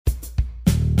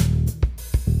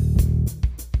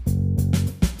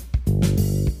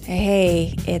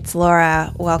Hey, it's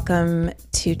Laura. Welcome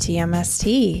to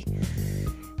TMST.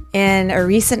 In a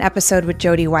recent episode with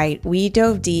Jody White, we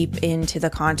dove deep into the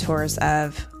contours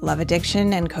of love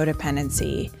addiction and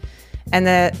codependency. And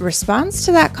the response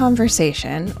to that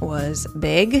conversation was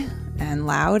big and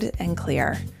loud and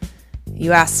clear.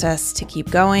 You asked us to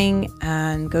keep going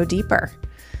and go deeper.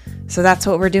 So that's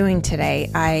what we're doing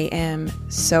today. I am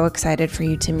so excited for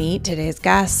you to meet today's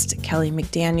guest, Kelly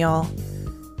McDaniel.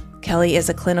 Kelly is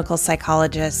a clinical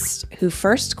psychologist who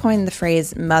first coined the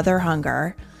phrase mother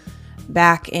hunger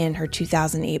back in her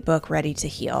 2008 book, Ready to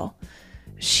Heal.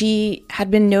 She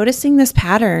had been noticing this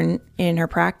pattern in her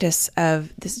practice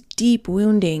of this deep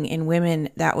wounding in women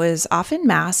that was often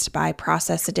masked by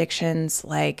process addictions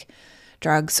like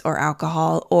drugs or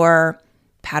alcohol, or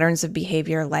patterns of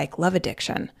behavior like love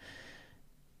addiction.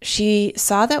 She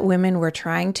saw that women were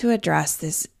trying to address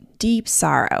this deep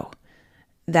sorrow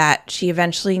that she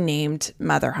eventually named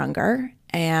Mother Hunger,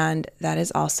 and that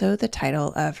is also the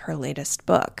title of her latest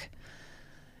book.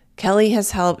 Kelly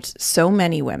has helped so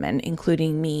many women,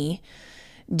 including me,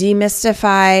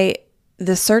 demystify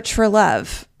the search for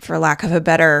love, for lack of a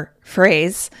better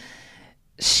phrase.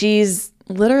 She's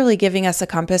literally giving us a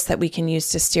compass that we can use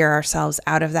to steer ourselves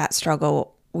out of that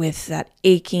struggle with that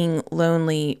aching,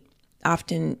 lonely,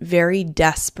 often very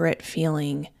desperate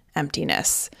feeling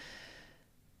emptiness.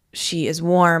 She is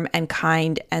warm and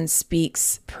kind and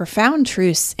speaks profound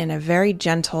truths in a very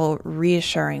gentle,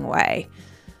 reassuring way.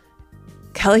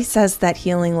 Kelly says that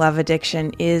healing love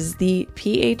addiction is the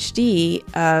PhD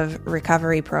of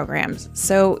recovery programs.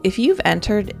 So if you've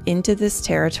entered into this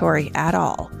territory at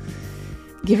all,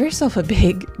 give yourself a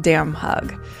big damn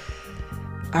hug.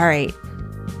 All right,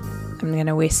 I'm going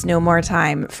to waste no more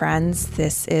time, friends.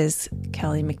 This is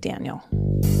Kelly McDaniel.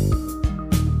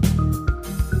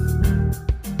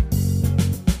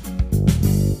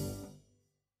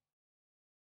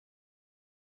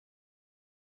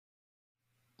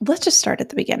 Let's just start at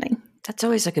the beginning. That's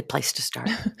always a good place to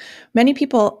start. Many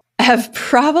people have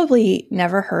probably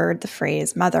never heard the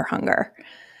phrase mother hunger.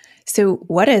 So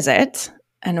what is it,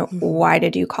 and why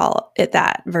did you call it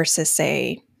that versus,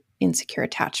 say, insecure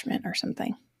attachment or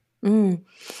something?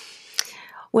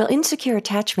 Well, insecure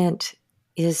attachment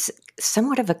is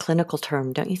somewhat of a clinical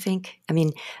term, don't you think? I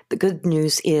mean, the good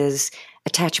news is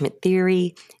attachment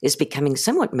theory is becoming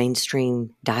somewhat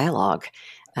mainstream dialogue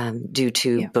due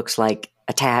to books like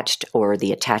Attached or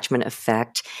The Attachment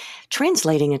Effect,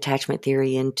 translating attachment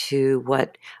theory into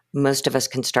what most of us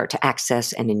can start to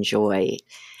access and enjoy.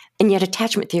 And yet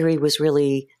attachment theory was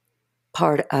really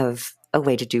part of a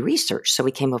way to do research. So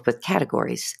we came up with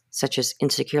categories such as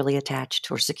insecurely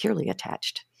attached or securely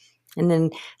attached. And then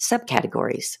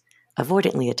subcategories,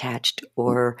 avoidantly attached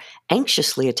or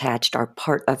anxiously attached, are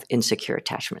part of insecure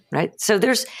attachment, right? So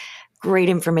there's great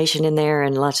information in there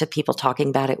and lots of people talking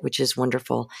about it, which is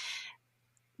wonderful.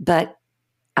 But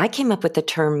I came up with the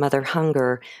term mother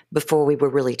hunger before we were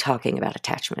really talking about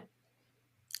attachment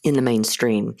in the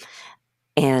mainstream.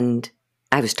 And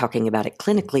I was talking about it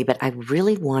clinically, but I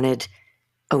really wanted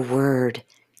a word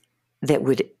that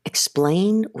would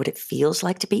explain what it feels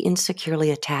like to be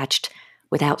insecurely attached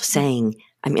without saying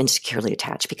I'm insecurely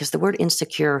attached, because the word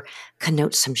insecure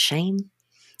connotes some shame,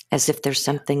 as if there's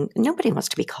something. Nobody wants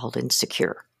to be called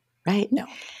insecure, right? No.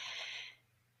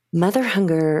 Mother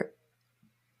hunger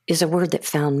is a word that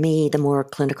found me the more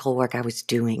clinical work I was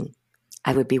doing.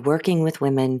 I would be working with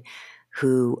women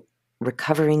who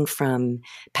recovering from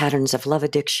patterns of love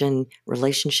addiction,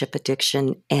 relationship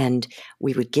addiction, and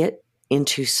we would get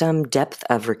into some depth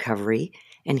of recovery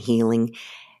and healing.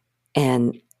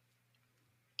 And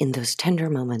in those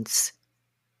tender moments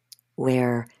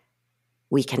where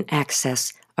we can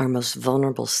access our most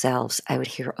vulnerable selves, I would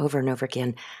hear over and over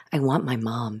again, I want my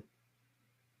mom.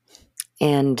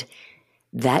 And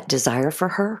that desire for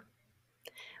her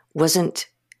wasn't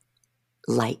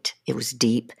light. It was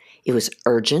deep. It was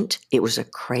urgent. It was a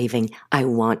craving. I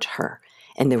want her.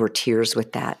 And there were tears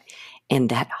with that. And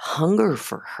that hunger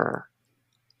for her.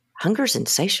 Hunger's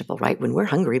insatiable, right? When we're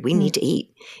hungry, we need to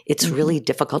eat. It's really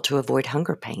difficult to avoid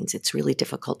hunger pains. It's really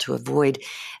difficult to avoid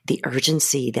the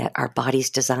urgency that our body's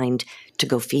designed to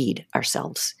go feed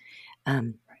ourselves.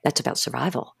 That's about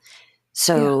survival.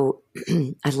 So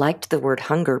I liked the word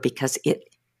hunger because it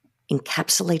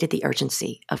encapsulated the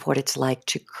urgency of what it's like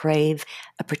to crave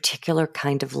a particular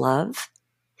kind of love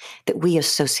that we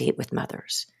associate with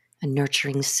mothers, a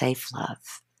nurturing, safe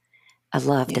love, a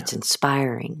love that's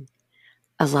inspiring,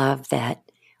 a love that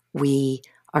we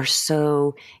are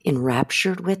so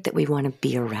enraptured with that we want to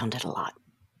be around it a lot.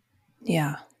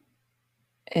 Yeah,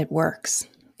 it works.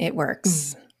 It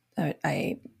works.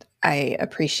 I I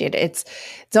appreciate it.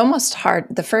 It's almost hard.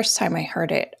 The first time I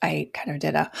heard it, I kind of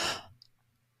did a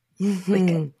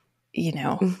like, you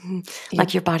know,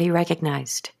 like your body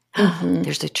recognized. Mm-hmm.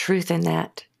 There's a truth in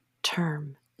that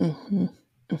term. Mm-hmm.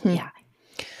 Mm-hmm. Yeah.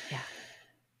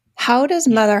 How does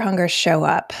mother hunger show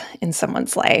up in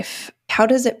someone's life? How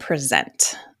does it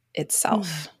present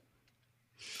itself?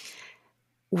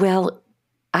 Well,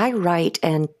 I write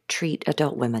and treat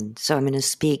adult women, so I'm going to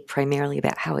speak primarily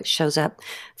about how it shows up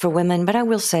for women, but I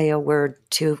will say a word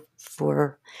too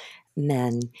for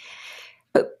men.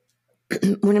 But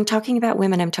when I'm talking about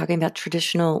women, I'm talking about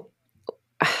traditional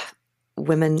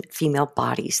women, female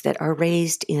bodies that are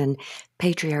raised in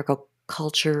patriarchal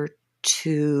culture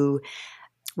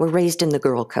we're raised in the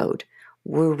girl code.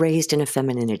 We're raised in a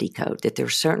femininity code, that there are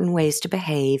certain ways to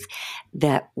behave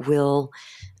that will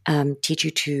teach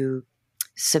you to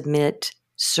submit,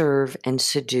 serve, and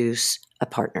seduce a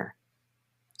partner.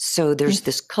 So there's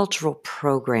this cultural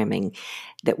programming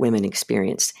that women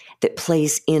experience that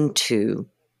plays into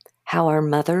how our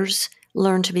mothers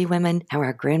learn to be women, how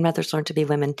our grandmothers learn to be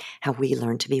women, how we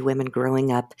learn to be women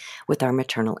growing up with our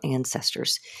maternal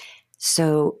ancestors.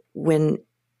 So when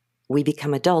we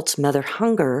become adults, mother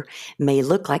hunger may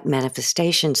look like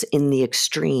manifestations in the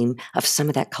extreme of some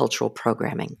of that cultural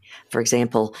programming. For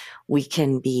example, we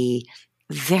can be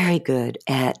very good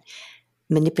at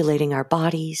manipulating our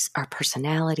bodies, our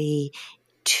personality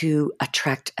to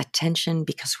attract attention,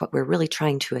 because what we're really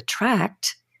trying to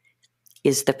attract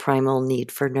is the primal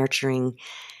need for nurturing,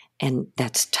 and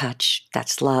that's touch,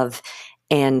 that's love.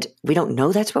 And we don't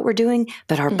know that's what we're doing,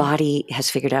 but our body has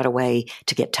figured out a way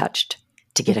to get touched,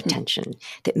 to get attention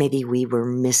that maybe we were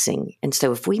missing. And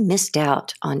so if we missed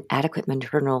out on adequate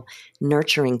maternal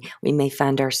nurturing, we may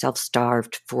find ourselves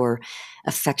starved for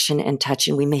affection and touch,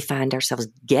 and we may find ourselves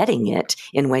getting it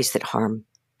in ways that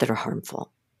are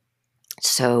harmful.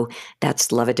 So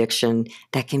that's love addiction.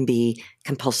 That can be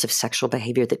compulsive sexual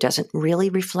behavior that doesn't really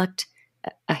reflect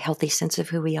a healthy sense of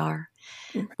who we are.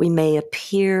 We may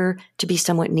appear to be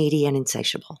somewhat needy and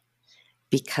insatiable,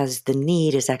 because the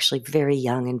need is actually very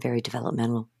young and very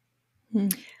developmental.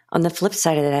 On the flip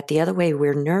side of that, the other way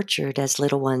we're nurtured as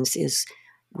little ones is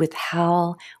with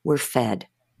how we're fed.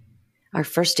 Our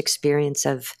first experience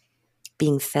of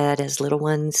being fed as little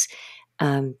ones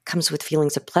comes with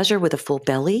feelings of pleasure with a full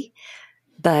belly,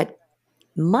 but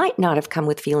might not have come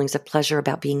with feelings of pleasure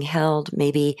about being held.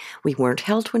 Maybe we weren't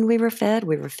held when we were fed.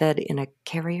 We were fed in a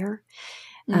carrier.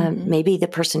 Maybe the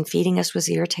person feeding us was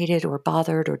irritated or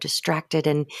bothered or distracted,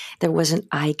 and there wasn't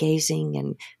eye gazing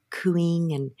and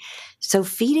cooing. And so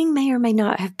feeding may or may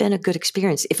not have been a good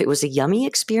experience. If it was a yummy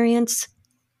experience,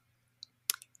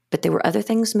 but there were other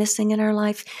things missing in our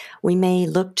life, we may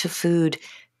look to food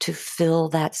to fill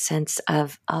that sense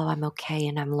of, oh, I'm okay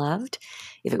and I'm loved.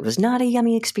 If it was not a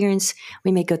yummy experience,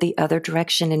 we may go the other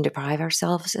direction and deprive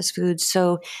ourselves as food.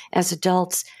 So as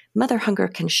adults, mother hunger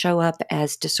can show up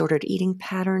as disordered eating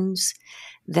patterns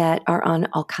that are on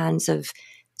all kinds of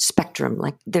spectrum.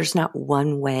 Like there's not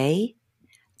one way,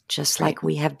 just like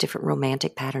we have different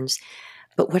romantic patterns.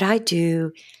 But what I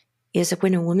do is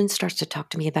when a woman starts to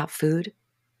talk to me about food,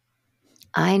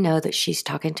 I know that she's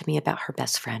talking to me about her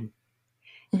best friend.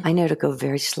 I know to go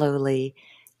very slowly,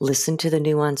 listen to the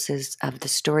nuances of the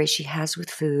story she has with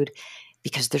food,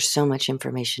 because there's so much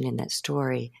information in that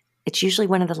story. It's usually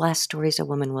one of the last stories a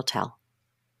woman will tell.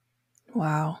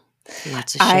 Wow.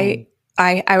 That's a shame.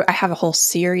 I have a whole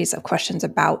series of questions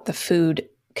about the food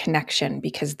connection,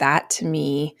 because that to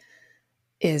me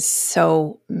is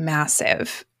so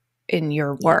massive in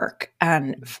your work.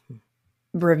 And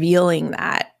revealing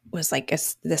that was like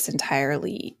this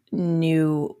entirely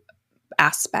new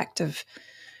aspect of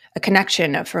a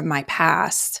connection from my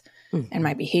past and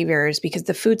my behaviors, because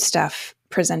the food stuff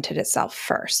presented itself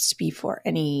first before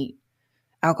any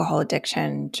alcohol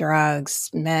addiction,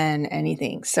 drugs, men,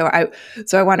 anything. So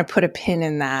I want to put a pin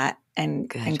in that and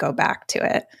go back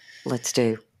to it. Let's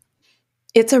do.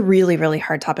 It's a really, really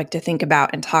hard topic to think about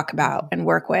and talk about and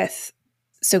work with.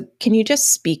 So can you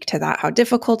just speak to that, how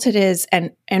difficult it is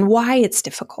and why it's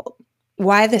difficult?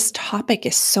 Why this topic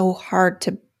is so hard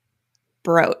to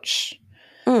broach?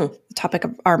 The topic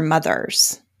of our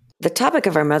mothers. The topic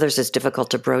of our mothers is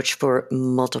difficult to broach for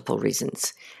multiple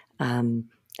reasons.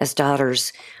 As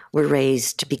daughters, we're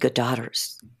raised to be good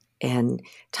daughters. And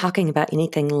talking about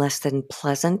anything less than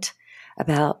pleasant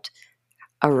about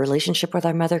our relationship with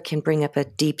our mother can bring up a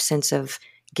deep sense of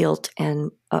guilt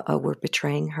and we're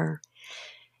betraying her.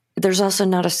 There's also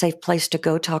not a safe place to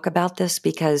go talk about this,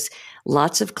 because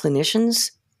lots of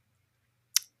clinicians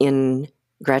in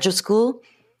graduate school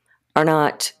are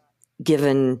not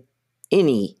given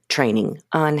any training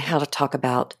on how to talk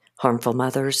about harmful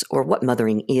mothers or what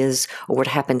mothering is or what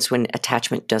happens when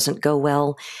attachment doesn't go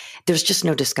well. There's just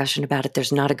no discussion about it.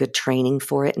 There's not a good training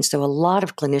for it. And so a lot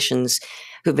of clinicians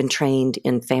who've been trained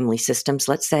in family systems,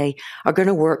 let's say, are going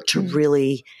to work to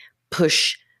really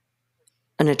push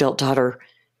an adult daughter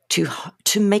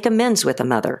to make amends with a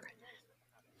mother.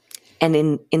 And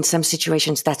in some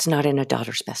situations, that's not in a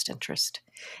daughter's best interest.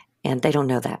 And they don't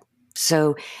know that.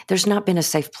 So there's not been a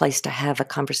safe place to have a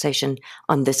conversation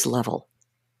on this level.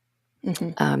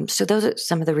 So those are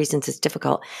some of the reasons it's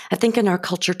difficult. I think in our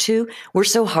culture too, we're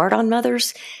so hard on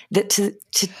mothers that to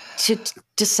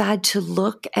decide to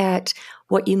look at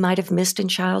what you might have missed in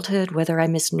childhood, whether I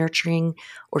missed nurturing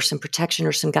or some protection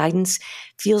or some guidance,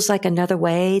 feels like another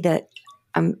way that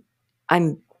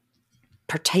I'm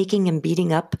partaking and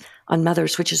beating up on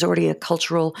mothers, which is already a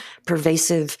cultural,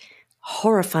 pervasive,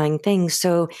 horrifying thing.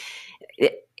 So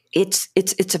it's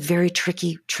a very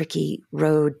tricky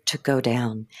road to go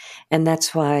down. And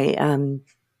that's why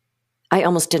I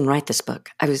almost didn't write this book.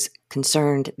 I was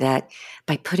concerned that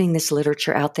by putting this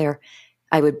literature out there,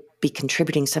 I would be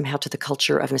contributing somehow to the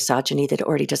culture of misogyny that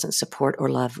already doesn't support or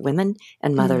love women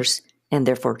and mothers and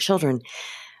therefore children.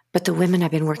 But the women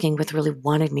I've been working with really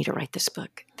wanted me to write this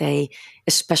book. They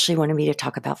especially wanted me to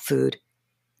talk about food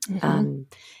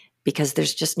because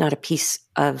there's just not a piece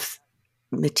of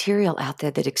material out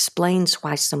there that explains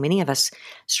why so many of us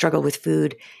struggle with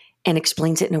food and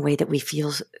explains it in a way that we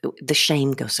feel the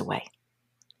shame goes away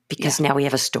because now we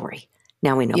have a story.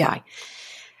 Now we know why.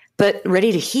 But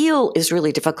Ready to Heal is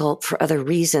really difficult for other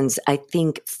reasons. I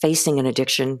think facing an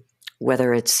addiction,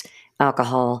 whether it's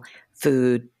alcohol,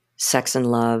 food, sex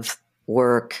and love,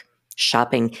 work,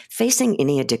 shopping, facing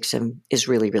any addiction is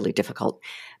really, really difficult.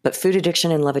 But food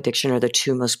addiction and love addiction are the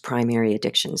two most primary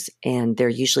addictions, and they're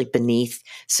usually beneath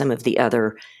some of the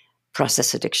other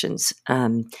process addictions,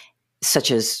 such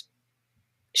as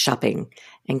shopping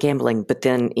and gambling, but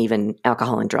then even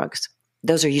alcohol and drugs.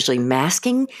 Those are usually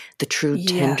masking the true,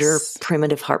 tender,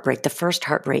 primitive heartbreak. The first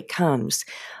heartbreak comes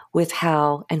with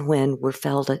how and when we're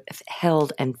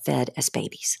held and fed as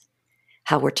babies.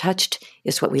 How we're touched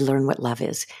is what we learn what love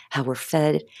is. How we're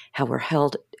fed, how we're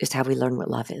held is how we learn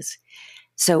what love is.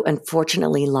 So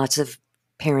unfortunately, lots of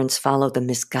parents follow the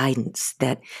misguidance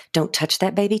that don't touch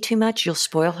that baby too much. You'll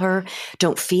spoil her.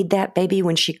 Don't feed that baby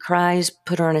when she cries.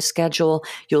 Put her on a schedule.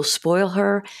 You'll spoil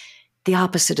her. The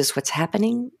opposite is what's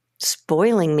happening.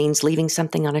 Spoiling means leaving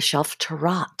something on a shelf to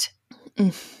rot.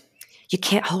 You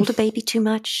can't hold a baby too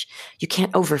much. You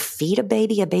can't overfeed a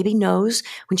baby. A baby knows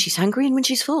when she's hungry and when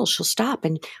she's full, she'll stop.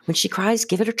 And when she cries,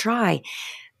 give it a try.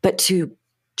 But to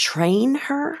train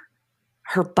her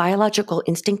biological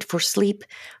instinct for sleep,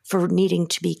 for needing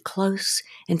to be close,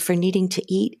 and for needing to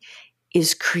eat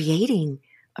is creating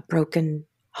a broken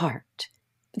heart.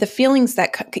 The feelings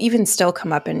that even still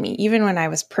come up in me, even when I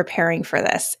was preparing for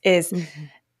this, is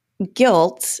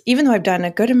guilt. Even though I've done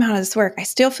a good amount of this work, I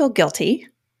still feel guilty.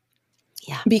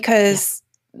 Yeah. Because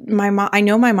I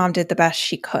know my mom did the best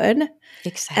she could.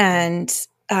 Exactly.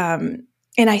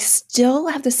 And I still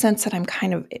have the sense that I'm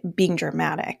kind of being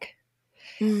dramatic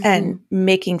and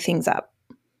making things up.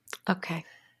 Okay.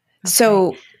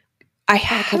 So I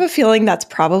have a feeling that's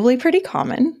probably pretty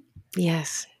common.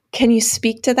 Yes. Can you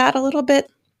speak to that a little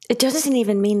bit? It doesn't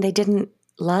even mean they didn't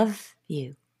love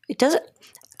you. It doesn't.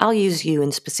 I'll use you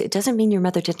in specific. It doesn't mean your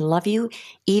mother didn't love you,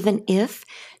 even if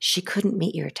she couldn't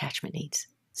meet your attachment needs.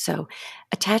 So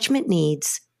attachment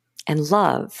needs and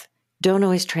love don't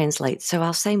always translate. So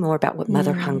I'll say more about what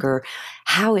mother hunger,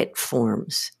 how it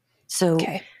forms. So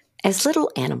as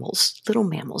little animals, little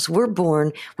mammals, we're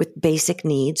born with basic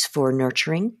needs for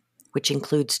nurturing, which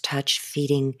includes touch,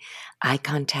 feeding, eye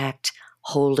contact,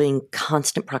 holding,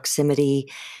 constant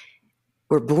proximity.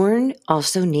 We're born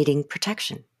also needing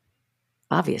protection.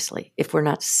 Obviously, if we're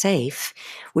not safe,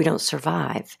 we don't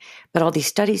survive. But all these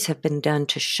studies have been done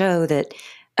to show that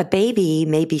a baby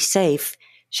may be safe.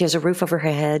 She has a roof over her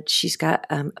head. She's got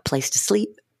a place to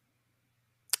sleep.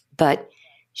 But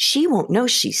she won't know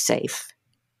she's safe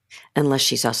unless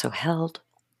she's also held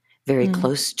very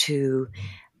close to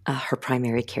her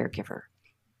primary caregiver.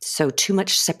 So too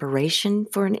much separation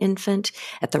for an infant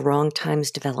at the wrong times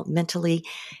developmentally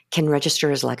can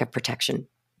register as lack of protection,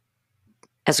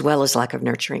 as well as lack of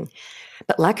nurturing.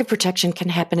 But lack of protection can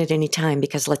happen at any time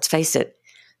because let's face it,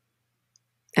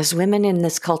 as women in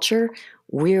this culture,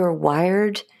 we're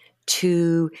wired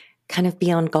to kind of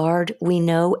be on guard. We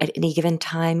know at any given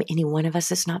time, any one of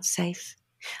us is not safe.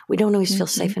 We don't always feel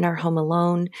safe in our home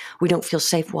alone. We don't feel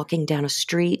safe walking down a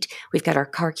street. We've got our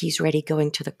car keys ready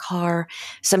going to the car.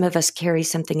 Some of us carry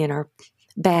something in our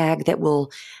bag that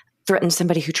will threaten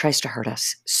somebody who tries to hurt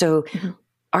us. So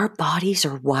our bodies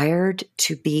are wired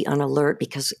to be on alert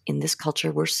because in this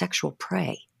culture, we're sexual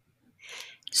prey.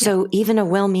 So even a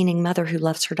well-meaning mother who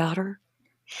loves her daughter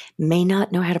may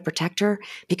not know how to protect her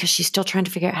because she's still trying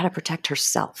to figure out how to protect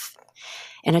herself.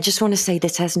 And I just want to say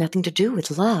this has nothing to do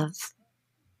with love,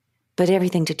 but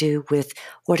everything to do with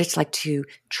what it's like to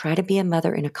try to be a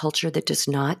mother in a culture that does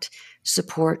not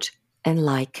support and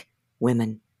like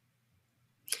women.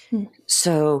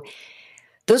 So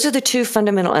those are the two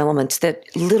fundamental elements that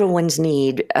little ones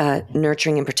need,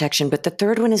 nurturing and protection. But the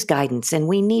third one is guidance. And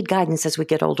we need guidance as we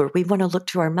get older. We want to look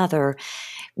to our mother.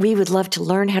 We would love to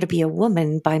learn how to be a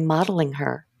woman by modeling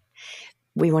her.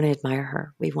 We want to admire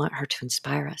her. We want her to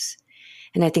inspire us.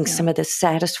 And I think some of the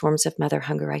saddest forms of mother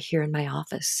hunger I hear in my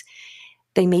office,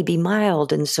 they may be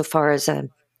mild insofar as a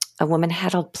woman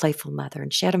had a playful mother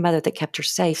and she had a mother that kept her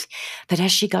safe. But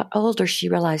as she got older, she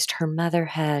realized her mother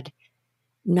had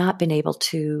not been able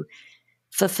to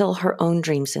fulfill her own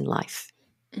dreams in life.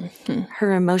 Mm-hmm.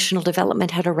 Her emotional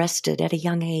development had arrested at a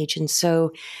young age. And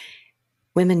so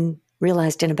women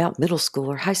realized in about middle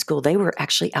school or high school, they were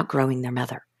actually outgrowing their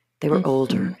mother. They were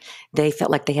older. They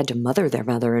felt like they had to mother their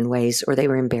mother in ways, or they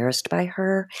were embarrassed by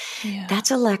her. Yeah.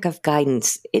 That's a lack of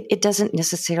guidance. It doesn't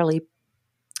necessarily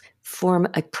form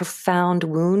a profound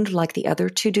wound like the other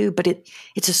two do, but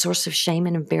it's a source of shame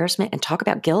and embarrassment. And talk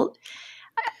about guilt.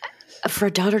 For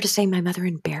a daughter to say, my mother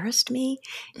embarrassed me,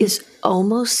 is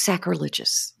almost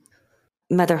sacrilegious.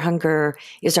 Mother hunger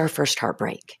is our first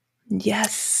heartbreak.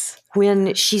 Yes.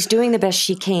 When she's doing the best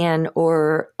she can,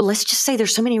 or let's just say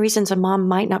there's so many reasons a mom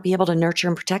might not be able to nurture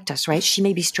and protect us, right? She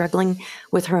may be struggling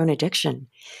with her own addiction.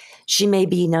 She may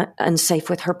be not unsafe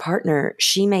with her partner.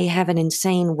 She may have an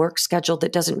insane work schedule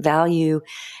that doesn't value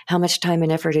how much time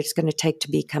and effort it's going to take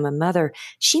to become a mother.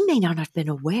 She may not have been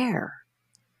aware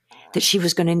that she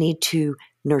was going to need to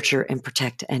nurture and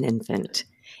protect an infant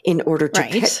in order to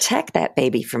protect that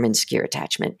baby from insecure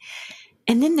attachment.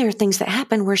 And then there are things that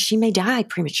happen where she may die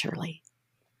prematurely.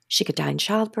 She could die in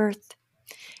childbirth,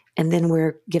 and then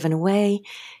we're given away.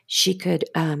 She could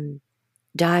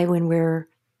die when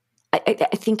I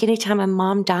think anytime a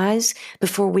mom dies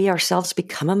before we ourselves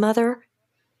become a mother,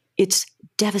 it's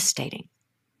devastating.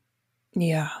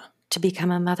 Yeah. To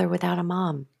become a mother without a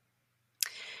mom.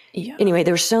 Yeah. Anyway,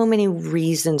 there's so many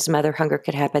reasons mother hunger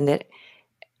could happen that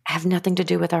have nothing to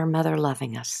do with our mother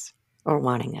loving us or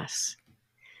wanting us.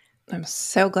 I'm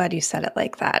so glad you said it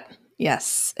like that.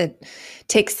 Yes, it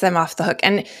takes them off the hook.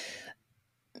 And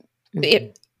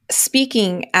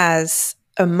speaking as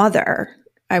a mother,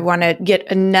 I want to get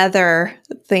another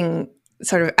thing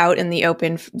sort of out in the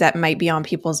open that might be on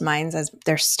people's minds as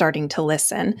they're starting to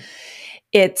listen.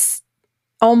 It's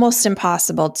almost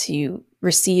impossible to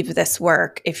receive this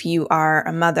work if you are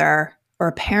a mother or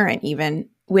a parent even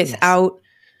without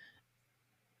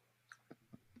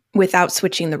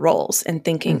switching the roles and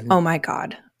thinking, oh my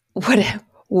God,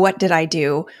 what did I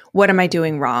do? What am I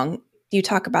doing wrong? You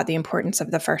talk about the importance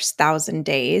of the first 1,000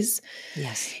 days.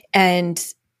 Yes. And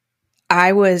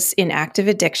I was in active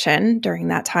addiction during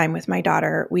that time with my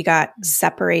daughter. We got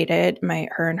separated. Me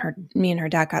and her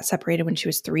dad got separated when she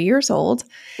was 3 years old.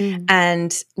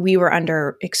 And we were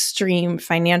under extreme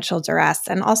financial duress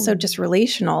and also just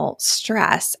relational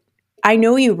stress. I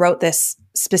know you wrote this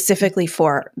specifically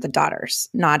for the daughters,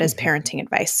 not as parenting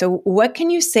advice. So what can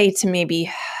you say to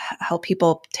maybe help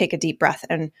people take a deep breath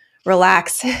and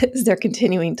relax as they're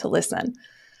continuing to listen?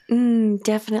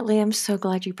 Definitely. I'm so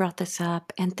glad you brought this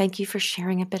up. And thank you for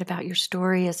sharing a bit about your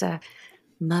story as a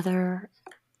mother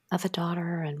of a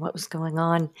daughter and what was going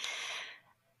on.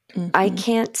 I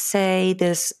can't say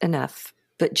this enough,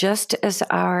 but just as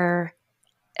our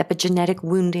epigenetic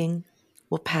wounding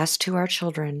will pass to our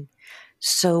children,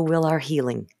 so will our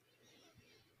healing.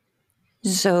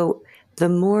 So the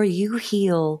more you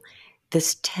heal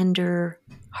this tender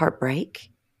heartbreak,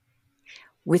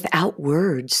 without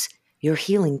words, your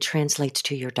healing translates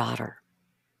to your daughter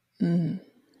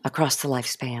across the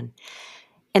lifespan.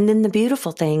 And then the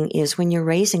beautiful thing is when you're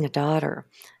raising a daughter,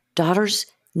 daughters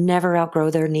never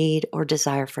outgrow their need or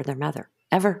desire for their mother,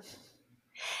 ever.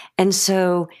 And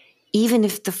so even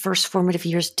if the first formative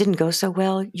years didn't go so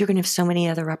well, you're going to have so many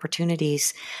other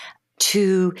opportunities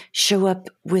to show up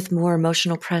with more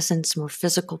emotional presence, more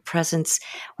physical presence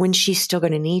when she's still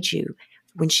going to need you,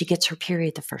 when she gets her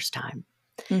period the first time,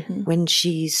 when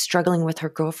she's struggling with her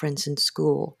girlfriends in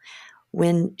school,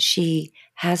 when she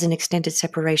has an extended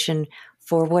separation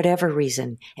for whatever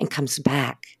reason and comes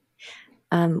back,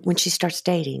 when she starts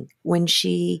dating, when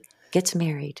she gets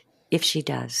married, if she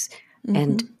does,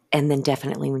 and then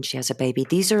definitely when she has a baby.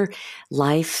 These are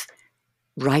life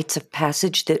rites of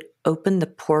passage that open the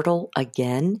portal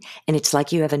again. And it's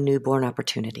like you have a newborn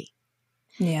opportunity.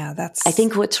 Yeah, I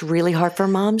think what's really hard for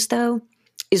moms, though,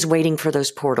 is waiting for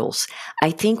those portals.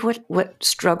 I think what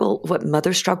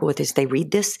mothers struggle with is they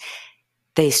read this,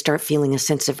 they start feeling a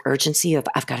sense of urgency of,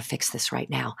 I've got to fix this right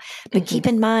now. But keep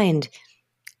in mind,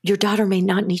 your daughter may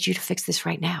not need you to fix this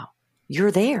right now.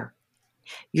 You're there.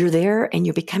 You're there, and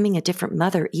you're becoming a different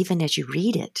mother even as you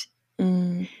read it.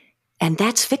 And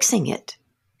that's fixing it.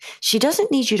 She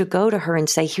doesn't need you to go to her and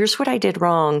say, here's what I did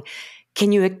wrong.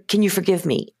 Can you forgive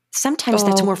me? Sometimes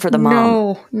that's more for the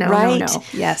mom. No.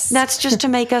 Yes. That's just to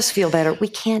make us feel better. We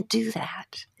can't do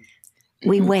that.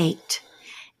 We wait,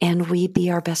 and we be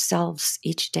our best selves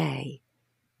each day.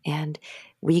 And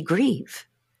we grieve.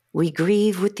 We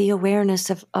grieve with the awareness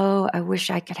of, oh, I wish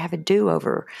I could have a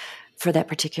do-over for that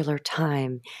particular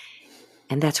time.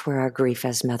 And that's where our grief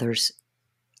as mothers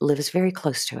lives very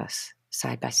close to us,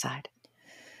 side by side.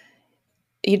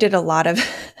 You did a lot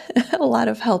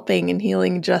of helping and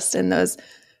healing just in those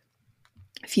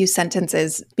few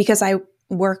sentences, because I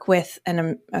work with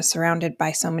and am surrounded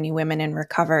by so many women in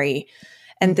recovery,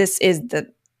 and this is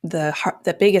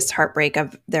the biggest heartbreak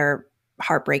of their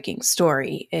heartbreaking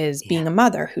story is being a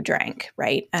mother who drank,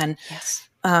 right? And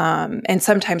and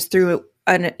sometimes through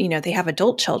they have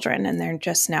adult children and they're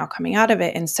just now coming out of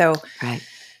it, and so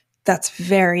that's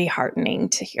very heartening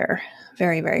to hear.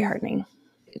 Very, very heartening.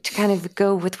 To kind of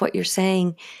go with what you're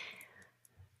saying,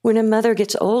 when a mother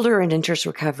gets older and enters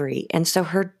recovery, and so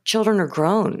her children are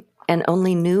grown and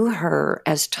only knew her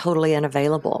as totally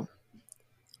unavailable,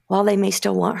 while they may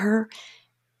still want her,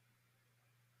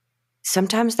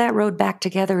 sometimes that road back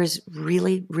together is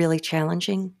really, really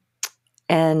challenging.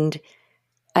 And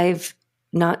I've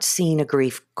not seen a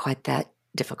grief quite that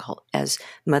difficult as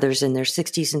mothers in their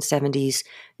 60s and 70s,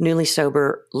 newly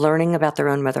sober, learning about their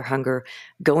own mother hunger,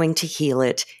 going to heal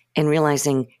it, and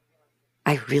realizing,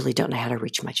 I really don't know how to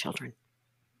reach my children.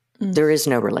 There is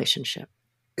no relationship.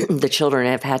 The children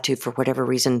have had to, for whatever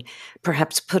reason,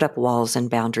 perhaps put up walls and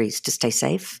boundaries to stay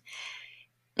safe.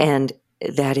 And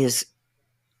that is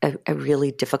a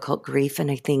really difficult grief. And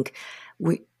I think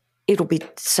it'll be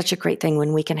such a great thing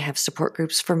when we can have support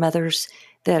groups for mothers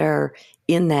that are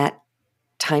in that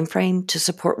time frame to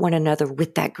support one another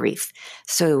with that grief.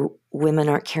 So women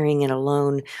aren't carrying it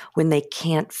alone when they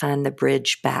can't find the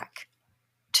bridge back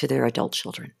to their adult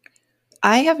children.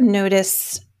 I have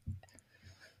noticed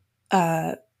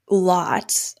a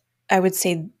lot, I would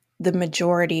say the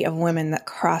majority of women that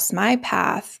cross my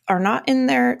path are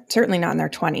certainly not in their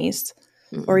 20s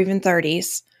or even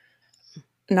 30s,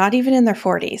 not even in their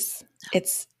 40s.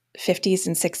 It's 50s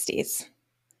and 60s.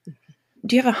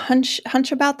 Do you have a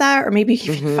hunch about that? Or maybe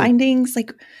even findings?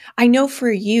 Like, I know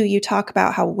for you talk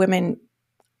about how women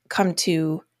come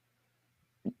to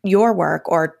your work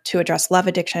or to address love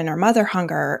addiction or mother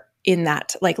hunger in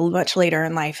that, like, much later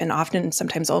in life, and often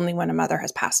sometimes only when a mother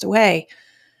has passed away.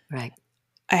 Right.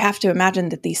 I have to imagine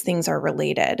that these things are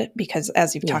related because,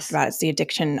 as you've talked about, it's the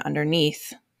addiction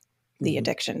underneath the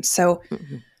addiction. So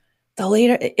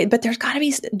but there's got to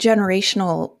be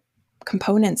generational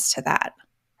components to that.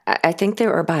 I think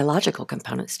there are biological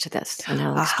components to this, and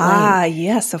I'll explain.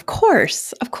 Yes, of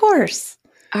course. Of course.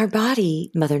 Our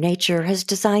body, Mother Nature, has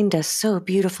designed us so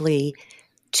beautifully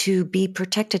to be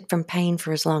protected from pain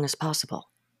for as long as possible.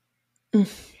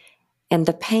 And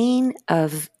the pain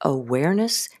of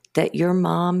awareness that your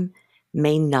mom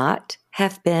may not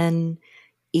have been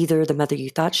either the mother you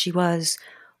thought she was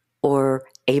or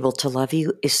able to love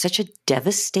you is such a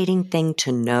devastating thing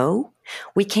to know.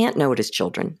 We can't know it as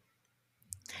children.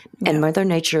 And Mother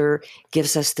Nature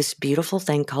gives us this beautiful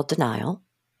thing called denial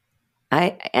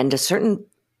and a certain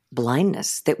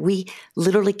blindness that we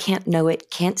literally can't know it,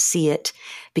 can't see it,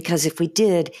 because if we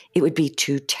did, it would be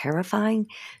too terrifying.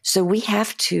 So we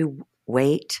have to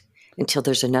wait until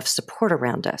there's enough support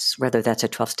around us, whether that's a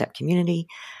 12-step community,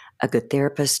 a good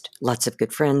therapist, lots of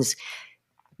good friends,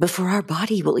 before our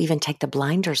body will even take the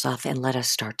blinders off and let us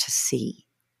start to see.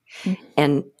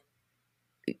 And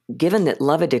given that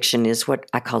love addiction is what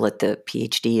I call it, the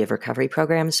PhD of recovery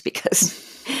programs, because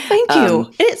thank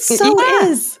you. It so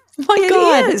is. My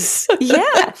God. It is.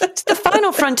 Yeah. It's the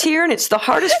final frontier, and it's the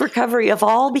hardest recovery of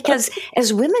all, because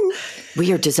as women,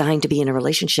 we are designed to be in a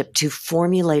relationship to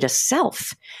formulate a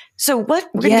self. So what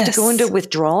we're going to go into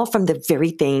withdrawal from the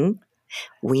very thing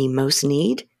we most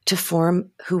need to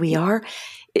form who we are.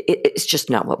 It's just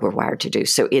not what we're wired to do.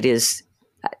 So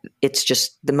it's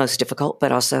just the most difficult,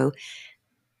 but also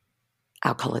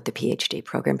I'll call it the PhD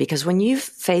program, because when you've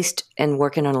faced and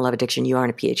working on a love addiction, you are in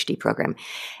a PhD program.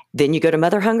 Then you go to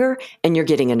Mother Hunger and you're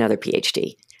getting another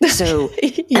PhD. So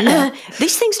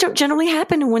these things don't generally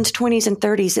happen in one's 20s and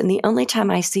 30s. And the only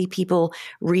time I see people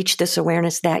reach this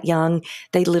awareness that young,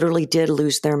 they literally did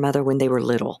lose their mother when they were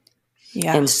little.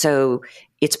 Yeah. And so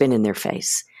it's been in their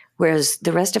face. Whereas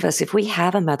the rest of us, if we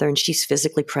have a mother and she's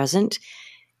physically present,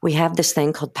 we have this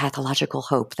thing called pathological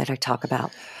hope that I talk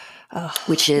about,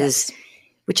 which is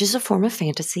a form of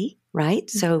fantasy, right?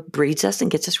 Mm-hmm. So breeds us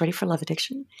and gets us ready for love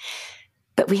addiction.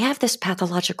 But we have this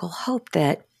pathological hope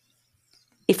that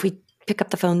if we pick up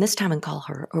the phone this time and call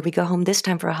her, or we go home this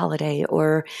time for a holiday,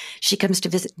 or she comes to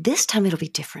visit, this time it'll be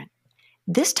different.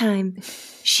 This time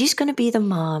she's going to be the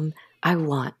mom I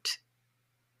want.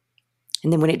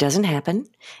 And then when it doesn't happen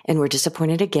and we're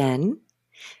disappointed again,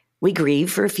 we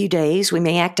grieve for a few days. We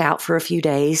may act out for a few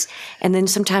days, and then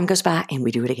some time goes by and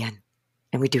we do it again.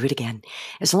 And we do it again.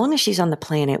 As long as she's on the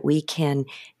planet, we can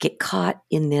get caught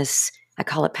in this, I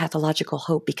call it pathological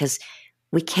hope, because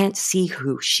we can't see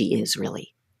who she is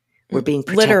really. We're being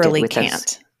protected. Literally with can't.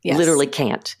 Us. Yes. Literally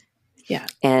can't. Yeah.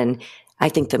 And I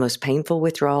think the most painful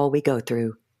withdrawal we go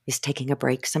through is taking a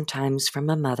break sometimes from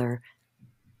a mother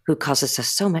who causes us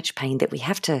so much pain that we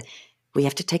have to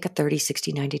take a 30,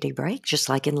 60, 90-day break, just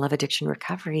like in love addiction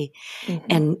recovery,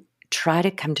 and try to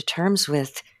come to terms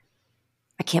with,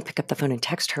 I can't pick up the phone and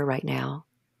text her right now,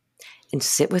 and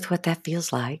sit with what that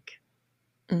feels like,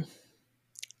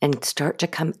 and start to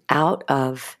come out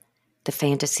of the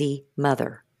fantasy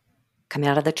mother, come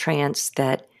out of the trance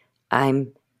that I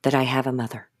have a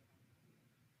mother.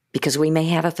 Because we may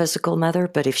have a physical mother,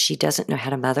 but if she doesn't know how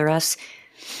to mother us,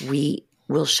 we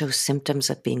will show symptoms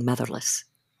of being motherless.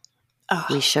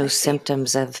 We show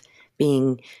symptoms of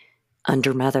being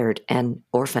undermothered and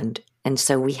orphaned. And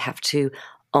so we have to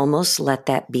almost let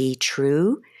that be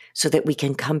true so that we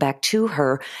can come back to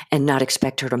her and not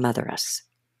expect her to mother us.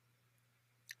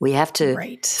 We have to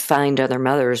find other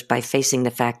mothers by facing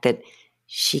the fact that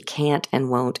she can't and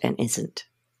won't and isn't.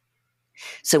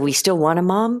 So we still want a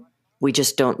mom. We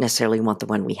just don't necessarily want the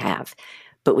one we have.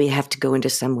 But we have to go into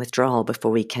some withdrawal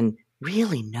before we can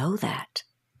really know that.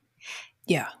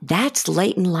 Yeah. That's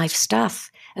late in life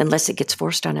stuff, unless it gets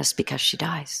forced on us because she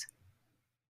dies.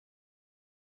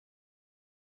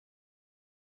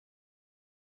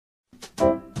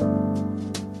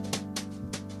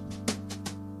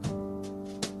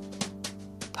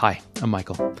 Hi, I'm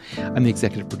Michael. I'm the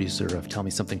executive producer of Tell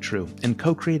Me Something True and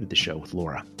co-created the show with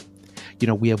Laura. You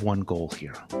know, we have one goal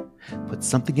here. Put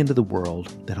something into the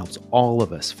world that helps all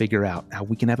of us figure out how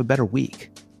we can have a better week.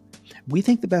 We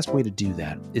think the best way to do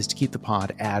that is to keep the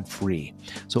pod ad-free,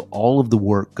 so all of the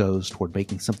work goes toward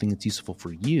making something that's useful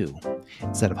for you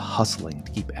instead of hustling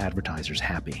to keep advertisers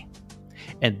happy.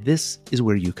 And this is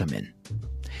where you come in.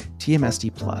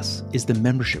 TMST Plus is the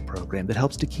membership program that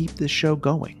helps to keep this show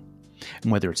going.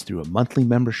 And whether it's through a monthly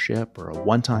membership or a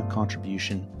one-time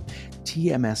contribution,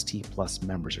 TMST Plus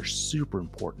members are super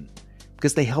important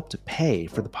because they help to pay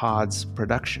for the pod's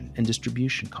production and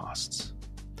distribution costs.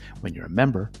 When you're a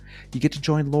member, you get to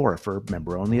join Laura for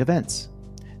member-only events,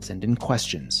 send in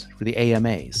questions for the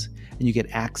AMAs, and you get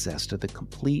access to the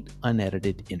complete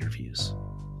unedited interviews.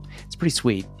 It's pretty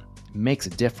sweet, it makes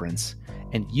a difference,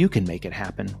 and you can make it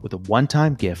happen with a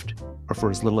one-time gift or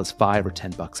for as little as $5 or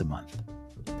 $10 a month.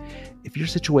 If your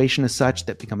situation is such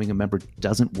that becoming a member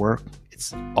doesn't work,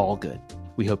 it's all good.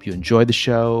 We hope you enjoy the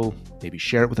show, maybe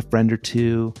share it with a friend or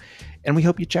two, and we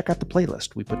hope you check out the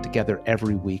playlist we put together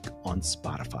every week on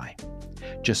Spotify.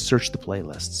 Just search the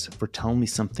playlists for Tell Me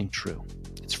Something True.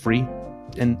 It's free,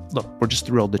 and look, we're just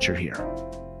thrilled that you're here.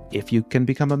 If you can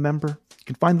become a member, you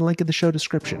can find the link in the show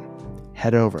description.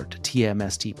 Head over to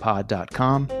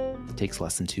tmstpod.com. It takes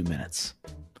less than 2 minutes.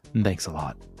 And thanks a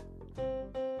lot.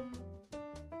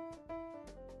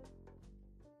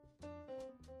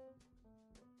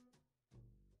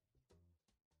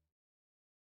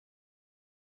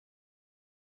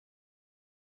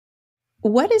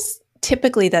 What is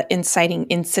typically the inciting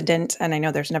incident? And I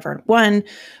know there's never one,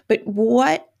 but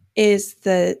what is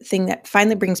the thing that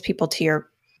finally brings people to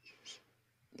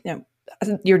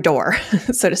your door,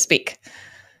 so to speak?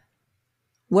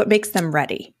 What makes them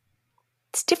ready?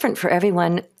 It's different for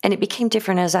everyone, and it became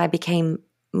different as I became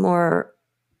more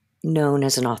known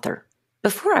as an author.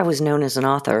 Before I was known as an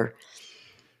author,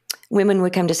 women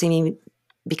would come to see me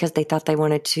because they thought they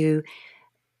wanted to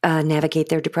navigate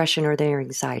their depression or their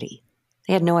anxiety.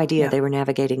 They had no idea they were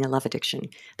navigating a love addiction.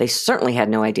 They certainly had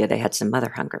no idea they had some mother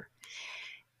hunger.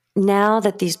 Now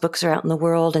that these books are out in the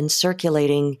world and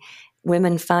circulating,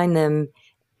 women find them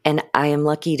And I am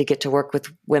lucky to get to work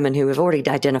with women who have already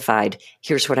identified,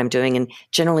 here's what I'm doing. And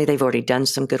generally, they've already done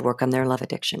some good work on their love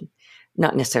addiction,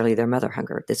 not necessarily their mother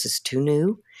hunger. This is too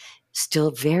new,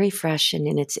 still very fresh and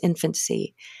in its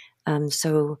infancy.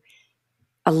 So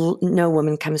no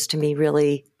woman comes to me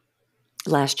really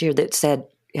last year that said,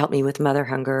 help me with mother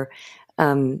hunger.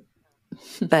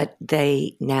 But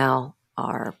they now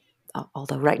are,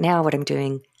 although right now what I'm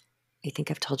doing, I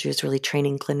think I've told you, is really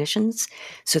training clinicians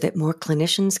so that more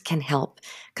clinicians can help,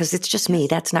 because it's just me.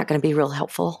 That's not going to be real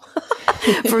helpful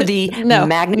for the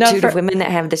magnitude of women that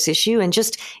have this issue. And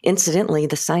just incidentally,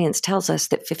 the science tells us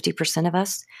that 50% of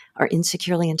us are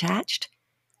insecurely attached.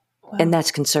 Wow. And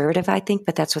that's conservative, I think,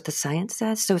 but that's what the science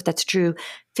says. So if that's true,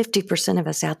 50% of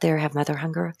us out there have mother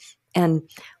hunger. And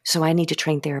so I need to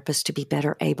train therapists to be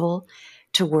better able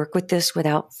to work with this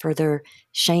without further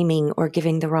shaming or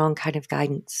giving the wrong kind of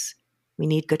guidance. We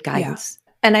need good guidance.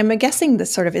 Yeah. And I'm guessing the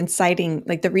sort of inciting,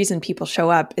 like the reason people show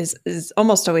up is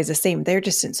almost always the same. They're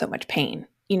just in so much pain,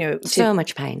 so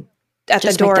much pain. At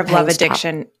just the door of love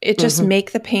addiction. Stop. It just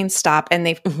make the pain stop. And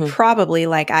they've probably,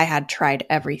 like I had, tried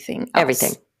everything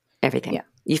else. Everything. Yeah.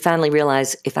 You finally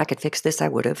realize, if I could fix this, I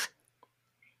would have.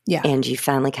 Yeah. And you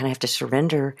finally kind of have to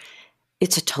surrender.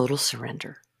 It's a total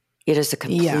surrender. It is a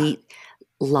complete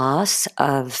loss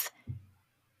of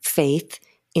faith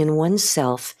in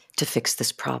oneself to fix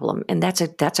this problem. And that's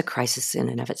a crisis in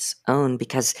and of its own,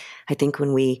 because I think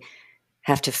when we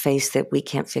have to face that we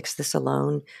can't fix this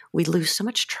alone, we lose so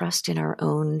much trust in our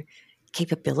own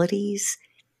capabilities.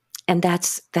 And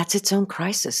that's its own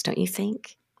crisis, don't you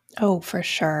think? Oh, for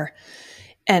sure.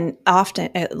 And often,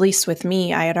 at least with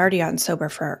me, I had already gotten sober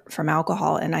from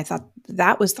alcohol, and I thought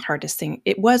that was the hardest thing.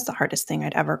 It was the hardest thing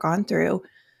I'd ever gone through.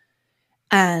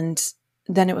 And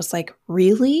then it was like,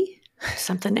 really?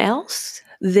 Something else?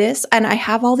 This, and I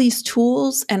have all these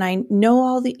tools, and I know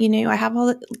all the, I have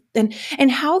all the,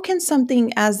 and how can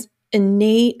something as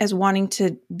innate as wanting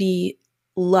to be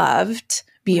loved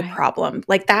be a problem?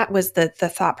 Like, that was the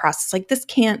thought process. Like, this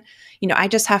can't, I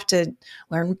just have to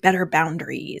learn better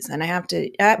boundaries, and I have to,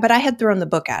 but I had thrown the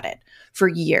book at it for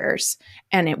years,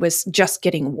 and it was just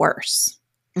getting worse.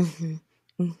 Mm-hmm.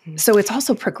 Mm-hmm. So it's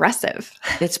also progressive.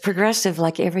 It's progressive,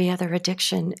 like every other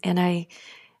addiction. And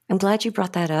I'm glad you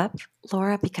brought that up,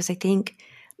 Laura, because I think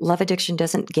love addiction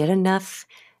doesn't get enough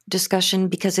discussion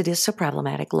because it is so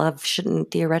problematic. Love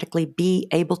shouldn't theoretically be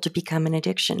able to become an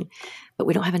addiction, but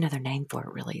we don't have another name for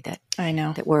it really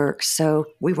that works. So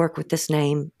we work with this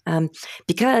name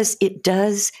because it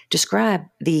does describe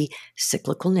the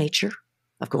cyclical nature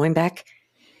of going back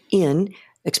in,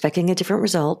 expecting a different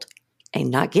result and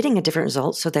not getting a different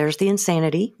result. So there's the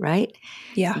insanity, right?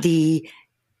 Yeah. The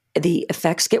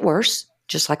effects get worse.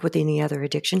 Just like with any other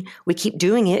addiction. We keep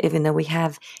doing it even though we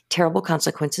have terrible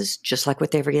consequences, just like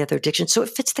with every other addiction. So it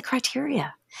fits the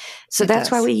criteria. So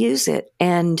that's why we use it.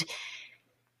 And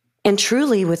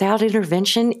truly, without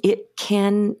intervention, it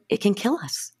can kill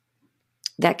us.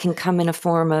 That can come in a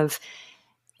form of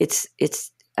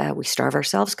we starve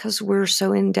ourselves because we're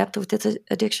so in depth with this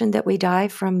addiction that we die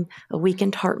from a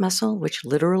weakened heart muscle, which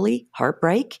literally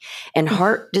heartbreak. And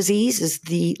heart disease is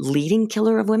the leading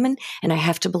killer of women. And I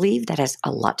have to believe that has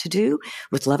a lot to do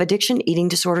with love addiction, eating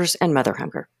disorders, and mother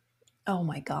hunger. Oh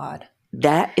my God.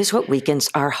 That is what weakens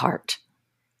our heart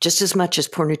just as much as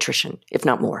poor nutrition, if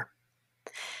not more.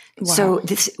 Wow. So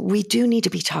we do need to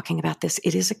be talking about this.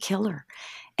 It is a killer.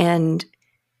 And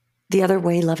the other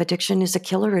way love addiction is a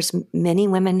killer is many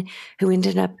women who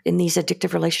ended up in these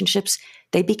addictive relationships,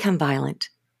 they become violent.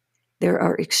 There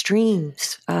are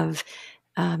extremes of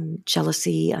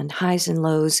jealousy and highs and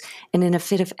lows. And in a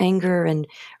fit of anger and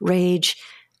rage,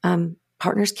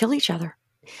 partners kill each other.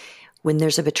 When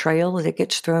there's a betrayal that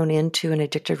gets thrown into an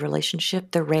addictive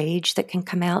relationship, the rage that can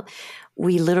come out,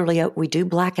 we do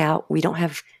black out. We don't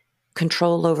have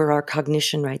control over our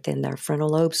cognition right then, our frontal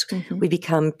lobes. Mm-hmm. We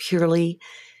become purely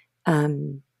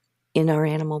in our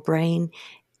animal brain,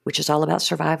 which is all about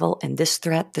survival. And this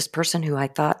threat, this person who I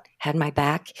thought had my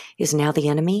back is now the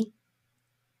enemy.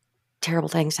 Terrible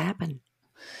things happen.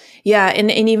 Yeah.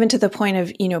 And even to the point of,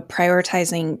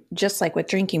 prioritizing, just like with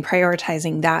drinking,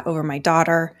 prioritizing that over my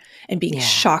daughter and being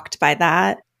shocked by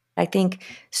that. I think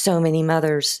so many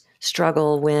mothers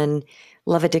struggle when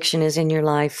love addiction is in your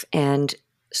life, and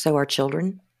so are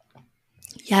children.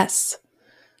 Yes.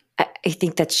 I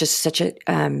think that's just such a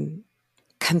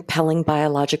compelling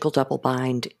biological double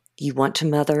bind. You want to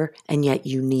mother, and yet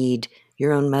you need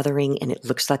your own mothering, and it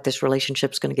looks like this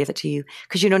relationship's going to give it to you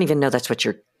because you don't even know that's what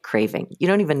you're craving. You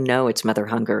don't even know it's mother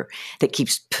hunger that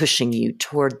keeps pushing you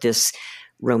toward this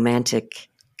romantic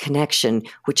connection,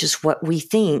 which is what we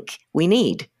think we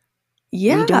need.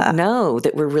 Yeah. We don't know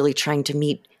that we're really trying to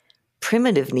meet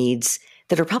primitive needs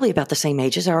that are probably about the same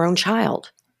age as our own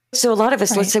child. So a lot of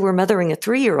us, let's say we're mothering a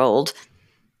 3-year-old,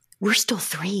 we're still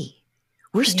 3.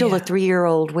 We're still a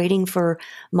 3-year-old waiting for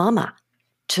mama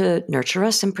to nurture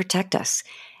us and protect us.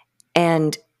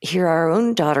 And here our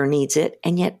own daughter needs it,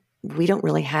 and yet we don't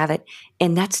really have it.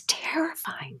 And that's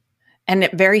terrifying. And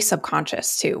very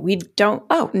subconscious too. We don't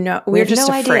know. We We're have just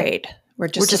no afraid. idea. We're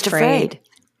just afraid.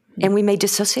 And we may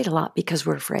dissociate a lot because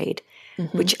we're afraid,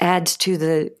 which adds to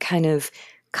the kind of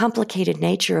complicated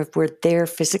nature of we're there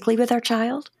physically with our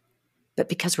child, but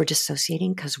because we're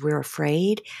dissociating, because we're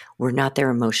afraid, we're not there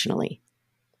emotionally.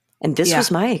 And this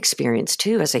was my experience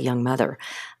too as a young mother.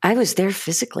 I was there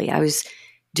physically. I was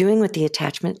doing what the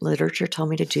attachment literature told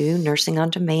me to do, nursing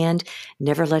on demand,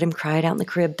 never let him cry it out in the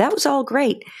crib. That was all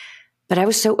great. But I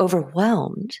was so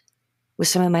overwhelmed with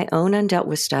some of my own undealt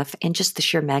with stuff and just the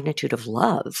sheer magnitude of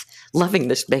loving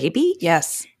this baby.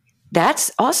 Yes.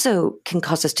 That's also can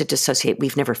cause us to dissociate.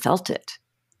 We've never felt it.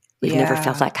 We've never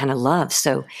felt that kind of love.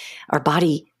 So our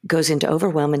body goes into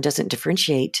overwhelm and doesn't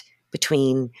differentiate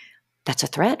between that's a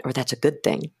threat or that's a good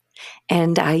thing.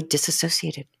 And I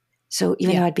disassociated. So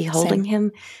even though I'd be holding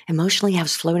him emotionally, I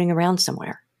was floating around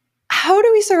somewhere. How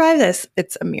do we survive this?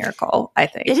 It's a miracle, I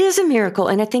think. It is a miracle.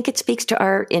 And I think it speaks to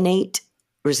our innate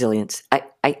resilience.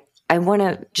 I want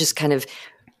to just kind of,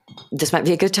 this might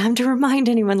be a good time to remind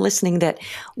anyone listening that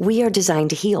we are designed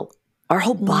to heal. Our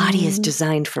whole body is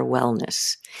designed for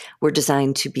wellness. We're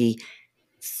designed to be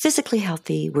physically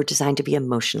healthy. We're designed to be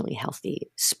emotionally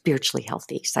healthy, spiritually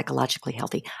healthy, psychologically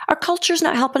healthy. Our culture's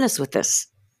not helping us with this.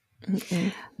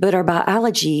 But our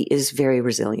biology is very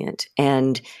resilient.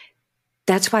 And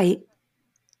that's why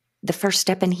the first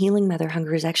step in healing mother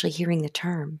hunger is actually hearing the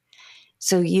term.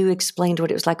 So you explained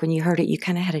what it was like when you heard it. You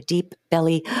kind of had a deep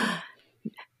belly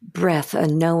breath, a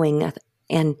knowing.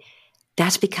 And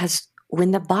that's because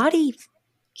when the body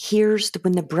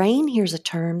when the brain hears a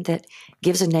term that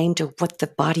gives a name to what the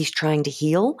body's trying to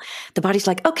heal, the body's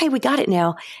like, okay, we got it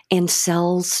now. And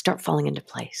cells start falling into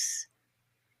place.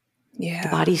 Yeah. The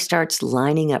body starts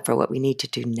lining up for what we need to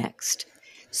do next.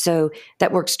 So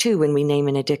that works too when we name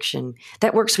an addiction.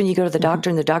 That works when you go to the doctor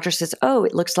and the doctor says, oh,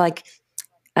 it looks like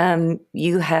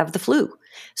you have the flu.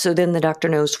 So then the doctor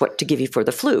knows what to give you for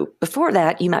the flu. Before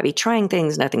that, you might be trying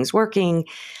things, nothing's working.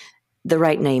 The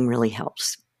right name really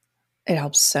helps. It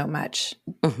helps so much.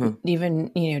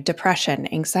 Even,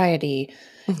 depression, anxiety,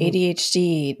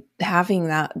 ADHD, having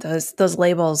those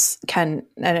labels I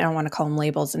don't want to call them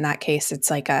labels in that case. It's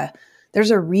like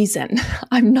there's a reason.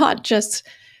 I'm not just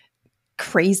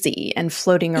crazy and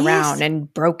floating around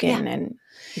and broken. Yeah. And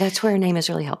that's where a name is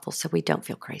really helpful. So we don't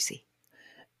feel crazy.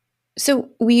 So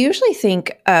we usually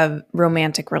think of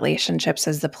romantic relationships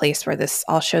as the place where this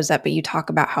all shows up, but you talk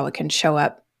about how it can show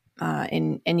up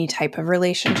in any type of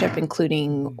relationship,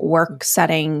 including work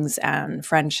settings and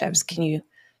friendships. Can you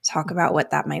talk about what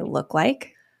that might look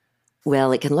like?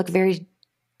 Well, it can look very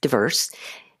diverse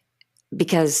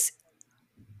because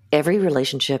every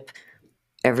relationship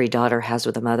every daughter has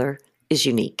with a mother is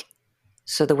unique.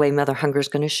 So the way mother hunger is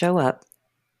going to show up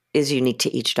is unique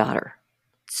to each daughter.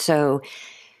 So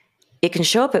it can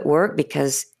show up at work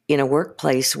because in a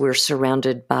workplace, we're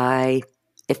surrounded by,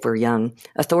 if we're young,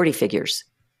 authority figures.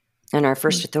 And our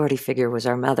first authority figure was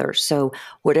our mother. So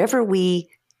whatever we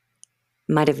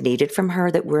might have needed from her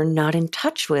that we're not in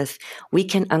touch with, we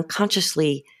can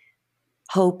unconsciously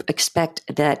expect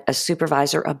that a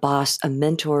supervisor, a boss, a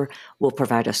mentor will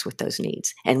provide us with those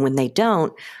needs. And when they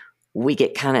don't, we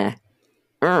get kind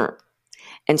of,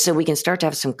 And so we can start to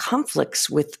have some conflicts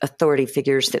with authority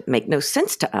figures that make no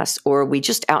sense to us, or we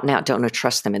just out and out don't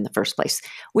trust them in the first place.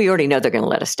 We already know they're going to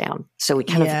let us down. So we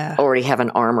kind of already have an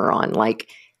armor on, like,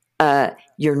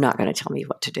 you're not going to tell me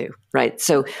what to do, right?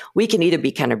 So we can either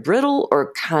be kind of brittle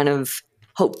or kind of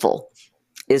hopeful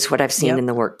is what I've seen in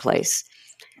the workplace.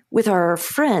 With our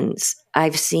friends,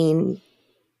 I've seen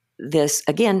this,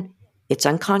 again, it's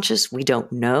unconscious. We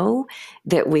don't know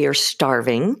that we are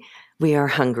starving. We are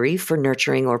hungry for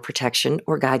nurturing or protection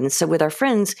or guidance. So with our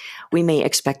friends, we may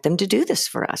expect them to do this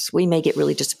for us. We may get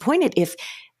really disappointed if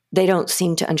they don't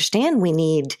seem to understand we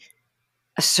need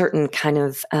a certain kind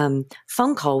of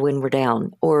phone call when we're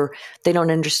down, or they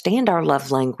don't understand our love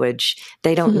language.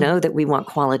 They don't know that we want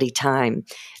quality time.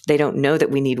 They don't know that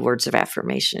we need words of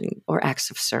affirmation or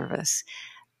acts of service.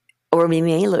 Or we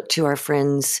may look to our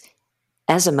friends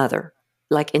as a mother,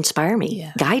 like, inspire me,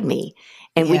 guide me.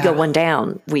 And we go one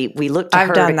down. We look to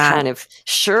her to kind of,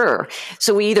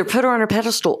 So we either put her on a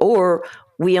pedestal, or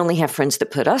we only have friends that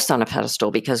put us on a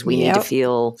pedestal because we need to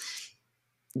feel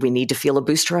we need to feel a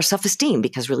boost to our self-esteem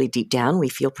because really deep down we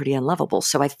feel pretty unlovable.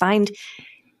 So I find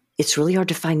it's really hard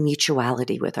to find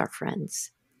mutuality with our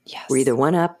friends. Yes. We're either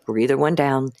one up, we're either one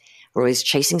down. We're always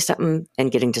chasing something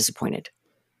and getting disappointed.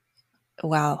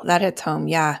 Wow, that hits home.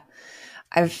 Yeah.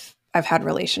 I've had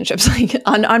relationships like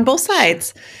on both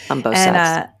sides. On both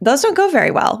sides. Those don't go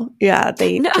very well. Yeah.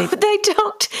 They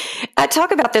don't. I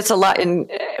talk about this a lot in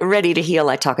Ready to Heal.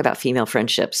 I talk about female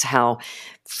friendships, how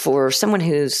for someone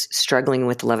who's struggling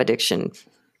with love addiction,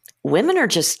 women are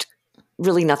just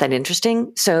really not that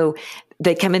interesting. So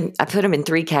they come in, I put them in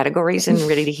 3 categories in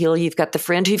Ready to Heal. You've got the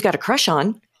friend who you've got a crush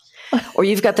on, or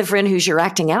you've got the friend who's your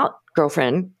acting out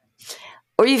girlfriend,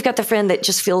 or you've got the friend that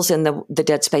just fills in the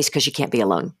dead space because you can't be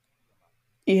alone.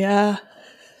 Yeah.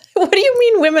 What do you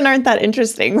mean women aren't that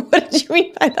interesting? What did you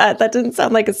mean by that? That doesn't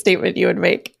sound like a statement you would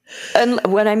make. And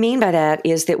what I mean by that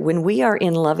is that when we are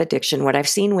in love addiction, what I've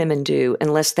seen women do,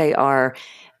 unless they are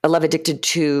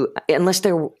unless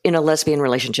they're in a lesbian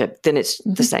relationship, then it's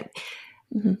the same.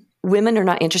 Mm-hmm. Women are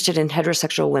not interested in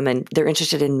heterosexual women. They're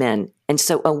interested in men. And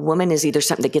so a woman is either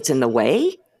something that gets in the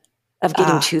way of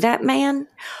getting to that man,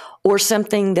 or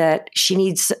something that she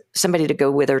needs somebody to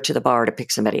go with her to the bar to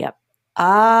pick somebody up.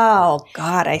 Oh,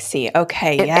 God, I see.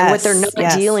 Okay, yes. And what they're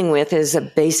not dealing with is a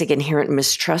basic inherent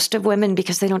mistrust of women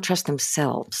because they don't trust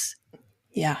themselves.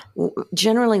 Yeah.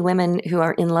 Generally, women who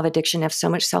are in love addiction have so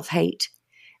much self-hate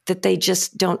that they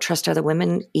just don't trust other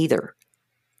women either.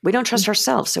 We don't trust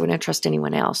ourselves, so we don't trust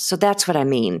anyone else. So that's what I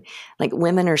mean. Like,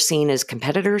 women are seen as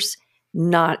competitors,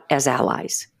 not as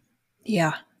allies.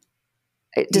 Yeah.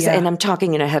 And I'm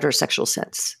talking in a heterosexual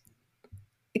sense.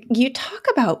 You talk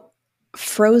about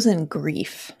frozen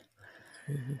grief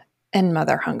and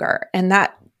mother hunger. And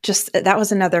that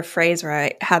was another phrase where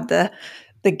I had the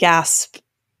gasp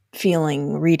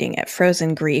feeling reading it,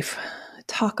 frozen grief.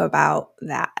 Talk about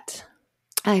that.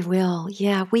 I will.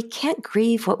 Yeah. We can't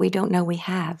grieve what we don't know we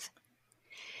have.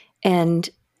 And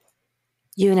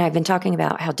you and I have been talking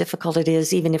about how difficult it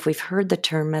is, even if we've heard the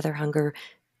term mother hunger.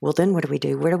 Well, then what do we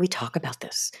do? Where do we talk about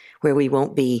this? Where we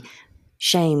won't be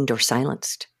shamed or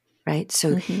silenced. Right?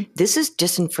 So this is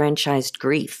disenfranchised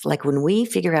grief. Like when we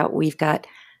figure out we've got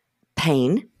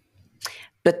pain,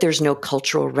 but there's no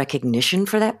cultural recognition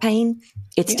for that pain,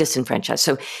 it's disenfranchised.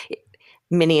 So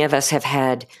many of us have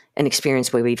had an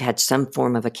experience where we've had some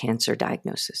form of a cancer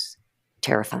diagnosis.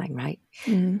 Terrifying, right?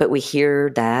 Mm-hmm. But we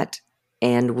hear that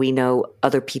and we know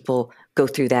other people go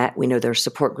through that. We know there are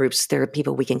support groups. There are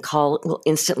people we can call. We'll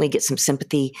instantly get some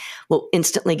sympathy. We'll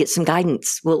instantly get some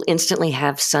guidance. We'll instantly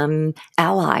have some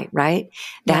ally, right?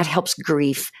 That helps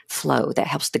grief flow. That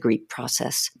helps the grief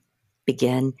process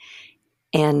begin.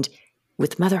 And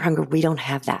with mother hunger, we don't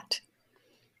have that.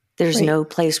 There's no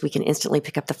place we can instantly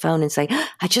pick up the phone and say,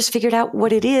 I just figured out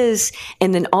what it is.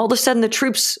 And then all of a sudden the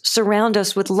troops surround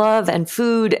us with love and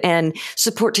food and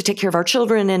support to take care of our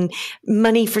children and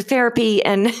money for therapy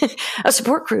and a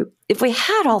support group. If we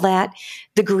had all that,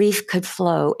 the grief could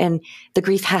flow, and the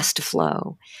grief has to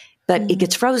flow. But it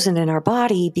gets frozen in our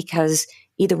body because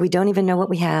either we don't even know what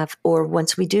we have, or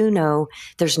once we do know,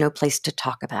 there's no place to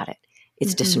talk about it.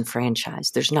 It's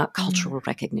disenfranchised. There's not cultural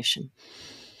recognition.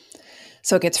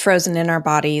 So it gets frozen in our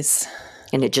bodies.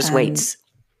 And it just waits.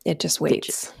 It just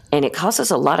waits. And it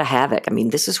causes a lot of havoc. I mean,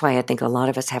 this is why I think a lot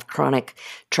of us have chronic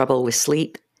trouble with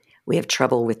sleep. We have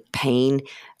trouble with pain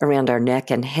around our neck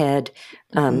and head,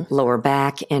 lower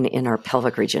back, and in our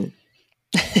pelvic region.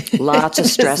 Lots of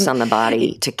stress on the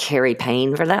body to carry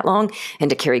pain for that long, and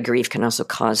to carry grief can also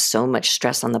cause so much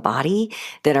stress on the body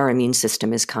that our immune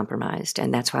system is compromised.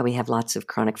 And that's why we have lots of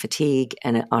chronic fatigue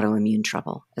and autoimmune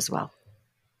trouble as well.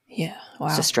 Yeah. Wow.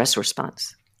 It's a stress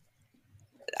response.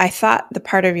 I thought the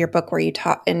part of your book where you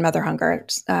talk in Mother Hunger,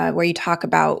 where you talk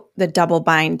about the double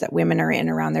bind that women are in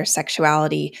around their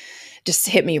sexuality, just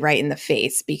hit me right in the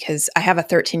face, because I have a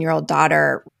 13-year-old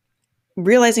daughter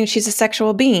realizing she's a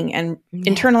sexual being and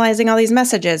internalizing all these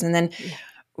messages. And then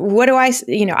what do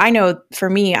I know for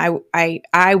me,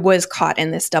 I was caught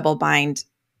in this double bind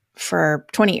for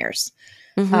 20 years.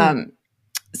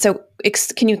 So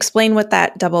can you explain what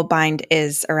that double bind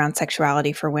is around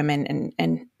sexuality for women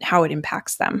and how it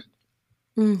impacts them?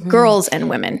 Girls and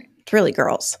women. It's really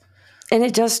girls. And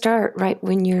it does start right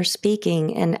when you're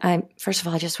speaking. And first of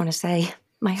all, I just want to say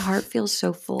my heart feels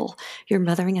so full. You're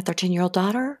mothering a 13-year-old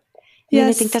daughter.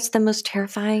 Yes. I think that's the most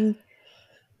terrifying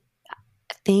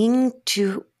thing,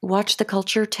 to watch the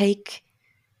culture take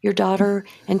your daughter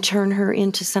and turn her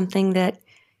into something that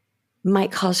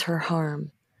might cause her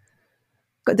harm.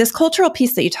 This cultural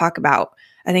piece that you talk about,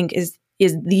 I think, is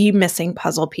the missing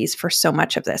puzzle piece for so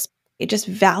much of this. It just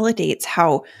validates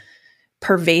how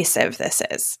pervasive this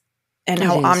is. and It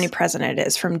how is. omnipresent it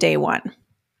is from day one.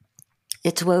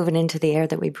 It's woven into the air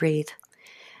that we breathe.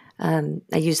 I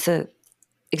use the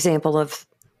example of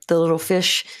the little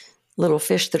fish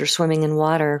that are swimming in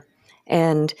water,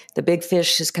 and the big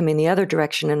fish is coming the other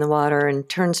direction in the water and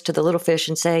turns to the little fish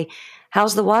and say,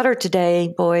 "How's the water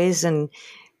today, boys?" And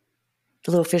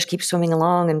the little fish keeps swimming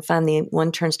along, and finally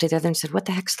one turns to the other and said, "What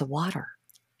the heck's the water?"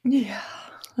 Yeah.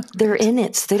 They're in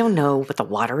it, so they don't know what the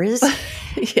water is.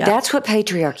 Yeah. That's what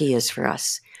patriarchy is for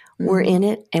us. We're in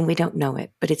it and we don't know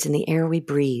it, but it's in the air we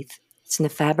breathe. It's in the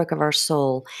fabric of our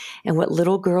soul. And what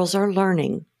little girls are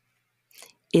learning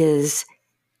is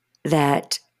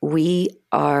that we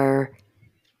are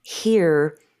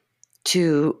here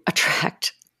to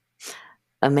attract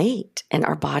a mate, and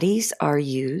our bodies are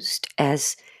used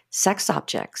as sex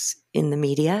objects in the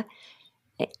media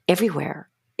everywhere.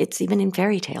 It's even in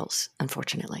fairy tales,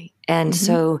 unfortunately. And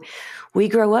so we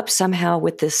grow up somehow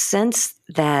with this sense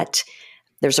that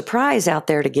there's a prize out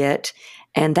there to get,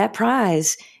 and that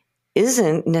prize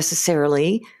isn't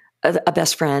necessarily a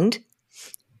best friend.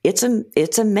 It's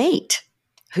a mate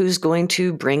who's going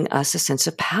to bring us a sense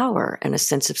of power and a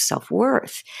sense of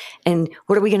self-worth. And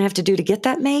what are we going to have to do to get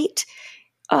that mate?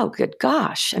 Oh, good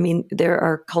gosh. I mean, there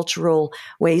are cultural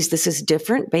ways this is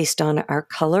different based on our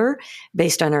color,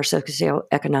 based on our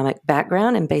socioeconomic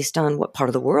background, and based on what part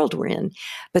of the world we're in.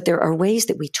 But there are ways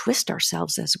that we twist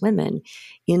ourselves as women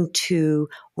into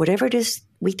whatever it is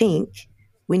we think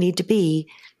we need to be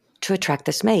to attract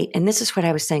this mate. And this is what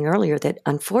I was saying earlier, that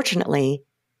unfortunately,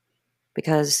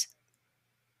 because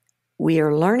we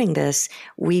are learning this,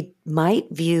 we might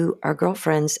view our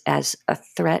girlfriends as a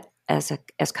threat,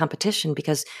 as competition,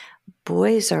 because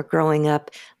boys are growing up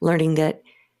learning that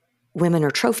women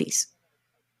are trophies.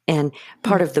 And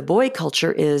part of the boy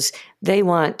culture is they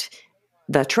want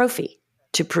the trophy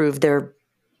to prove they're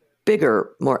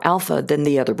bigger, more alpha than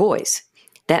the other boys.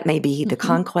 That may be the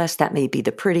conquest, that may be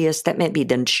the prettiest, that may be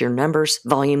the sheer numbers,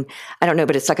 volume. I don't know,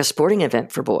 but it's like a sporting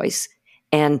event for boys.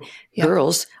 And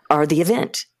girls are the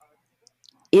event.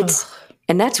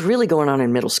 And that's really going on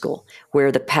in middle school,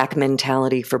 where the pack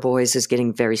mentality for boys is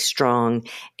getting very strong,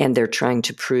 and they're trying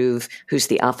to prove who's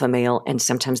the alpha male. And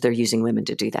sometimes they're using women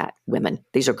to do that. Women,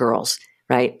 these are girls,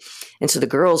 right? And so the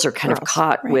girls are kind of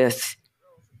caught with,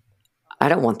 I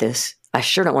don't want this. I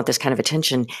sure don't want this kind of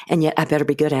attention. And yet I better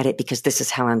be good at it because this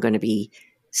is how I'm going to be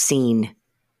seen.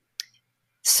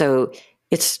 So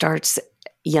it starts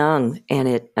young and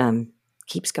it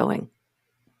keeps going.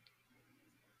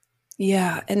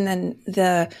 Yeah, and then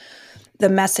the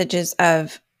messages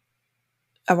of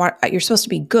you're supposed to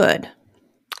be good,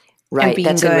 right?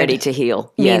 That's in Ready to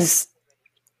Heal. Yes,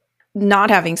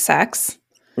 not having sex,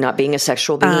 not being a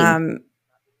sexual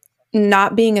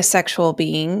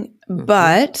being,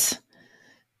 but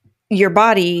your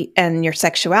body and your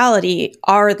sexuality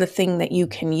are the thing that you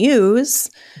can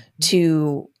use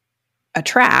to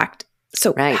attract.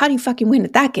 So how do you fucking win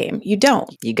at that game? You don't.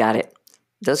 You got it.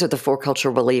 Those are the 4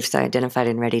 cultural beliefs I identified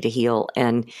in Ready to Heal.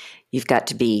 And you've got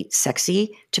to be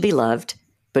sexy to be loved.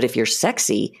 But if you're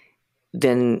sexy,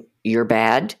 then you're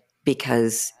bad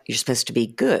because you're supposed to be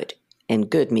good. And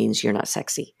good means you're not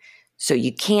sexy. So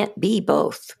you can't be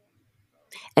both.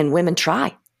 And women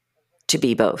try to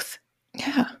be both.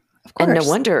 Yeah, of course. And no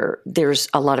wonder there's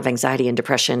a lot of anxiety and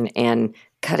depression and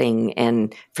cutting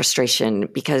and frustration,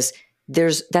 because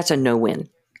that's a no-win,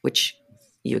 which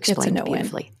you explained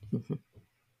beautifully. Mm-hmm.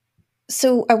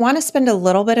 So I want to spend a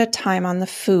little bit of time on the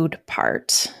food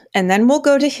part, and then we'll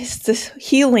go to this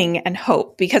healing and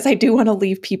hope, because I do want to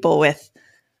leave people with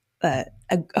a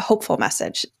hopeful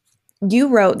message. You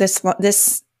wrote this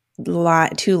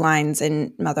 2 lines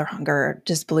in Mother Hunger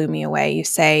just blew me away. You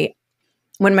say,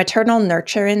 when maternal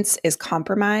nurturance is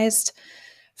compromised,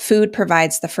 food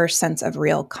provides the first sense of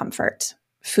real comfort.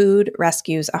 Food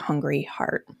rescues a hungry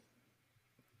heart.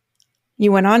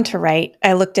 You went on to write,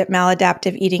 I looked at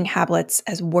maladaptive eating habits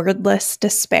as wordless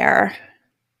despair.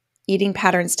 Eating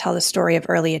patterns tell the story of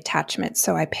early attachment,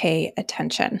 so I pay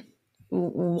attention.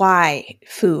 Why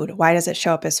food? Why does it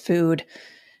show up as food?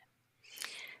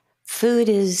 Food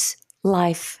is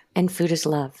life and food is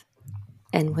love.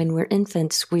 And when we're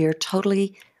infants, we are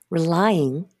totally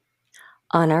relying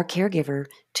on our caregiver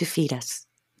to feed us.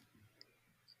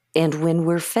 And when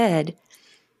we're fed,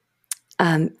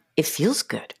 it feels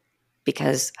good,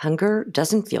 because hunger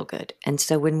doesn't feel good. And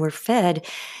so when we're fed,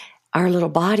 our little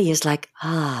body is like,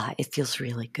 it feels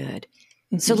really good.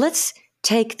 Mm-hmm. So let's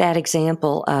take that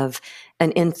example of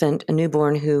an infant, a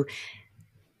newborn who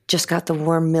just got the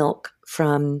warm milk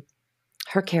from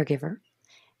her caregiver,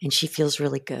 and she feels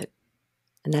really good.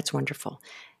 And that's wonderful.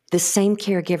 The same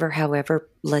caregiver, however,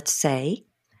 let's say,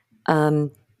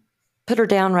 put her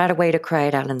down right away to cry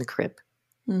it out in the crib.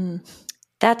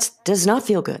 That does not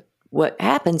feel good. What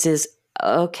happens is,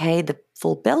 okay, the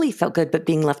full belly felt good, but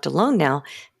being left alone now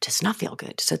does not feel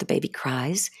good. So the baby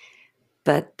cries,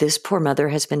 but this poor mother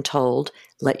has been told,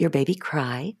 let your baby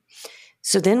cry.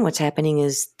 So then what's happening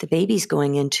is the baby's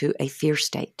going into a fear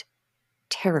state,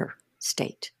 terror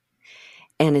state,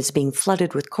 and is being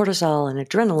flooded with cortisol and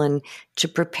adrenaline to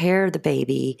prepare the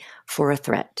baby for a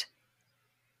threat.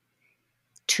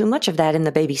 Too much of that in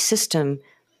the baby's system,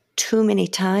 too many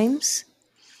times,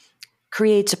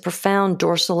 creates a profound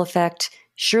dorsal effect.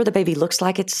 Sure, the baby looks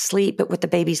like it's asleep, but what the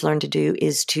baby's learned to do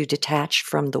is to detach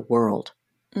from the world.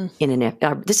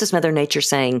 This is Mother Nature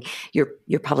saying,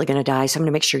 you're probably going to die, so I'm going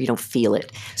to make sure you don't feel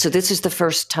it. So this is the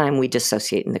first time we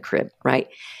dissociate in the crib, right?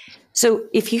 So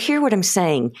if you hear what I'm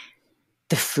saying,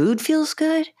 the food feels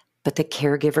good, but the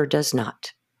caregiver does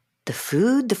not. The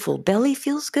food, the full belly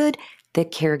feels good, the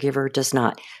caregiver does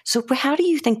not. So how do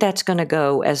you think that's going to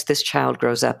go as this child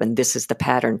grows up and this is the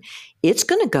pattern? It's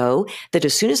going to go that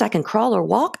as soon as I can crawl or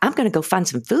walk, I'm going to go find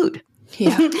some food.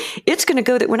 Yeah. It's going to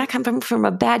go that when I come from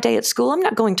a bad day at school, I'm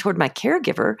not going toward my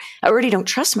caregiver. I already don't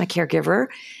trust my caregiver.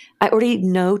 I already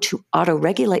know to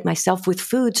auto-regulate myself with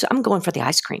food, so I'm going for the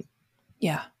ice cream.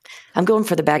 Yeah. I'm going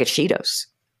for the bag of Cheetos.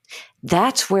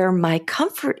 That's where my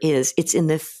comfort is. It's in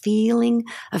the feeling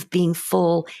of being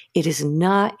full. It is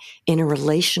not in a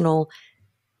relational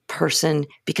person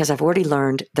because I've already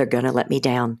learned they're going to let me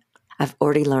down. I've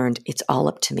already learned it's all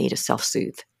up to me to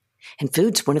self-soothe. And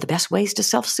food's one of the best ways to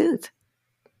self-soothe.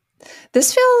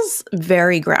 This feels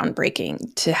very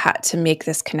groundbreaking to make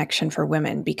this connection for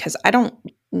women, because I don't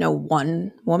know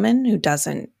one woman who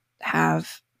doesn't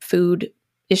have food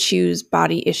issues,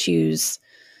 body issues,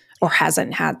 or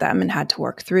hasn't had them and had to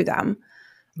work through them.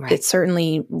 Right. It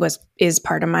certainly is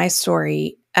part of my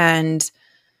story. And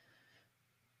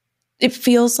it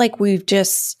feels like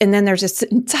and then there's this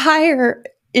entire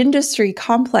industry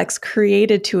complex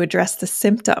created to address the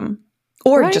symptom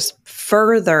or just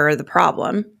further the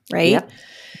problem, right? Yep,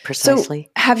 precisely.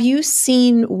 So have you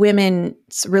seen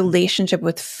women's relationship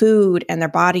with food and their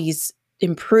bodies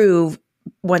improve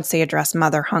once they address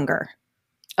mother hunger?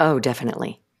 Oh,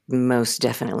 definitely. Most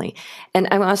definitely. And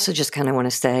I also just kind of want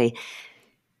to say,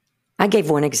 I gave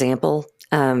one example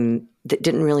that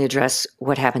didn't really address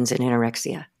what happens in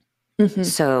anorexia. Mm-hmm.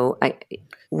 So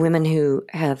women who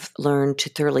have learned to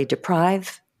thoroughly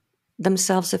deprive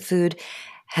themselves of food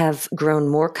have grown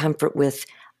more comfort with,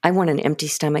 I want an empty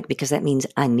stomach because that means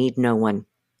I need no one.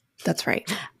 That's right.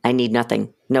 I need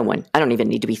nothing, no one. I don't even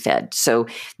need to be fed. So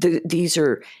these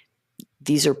are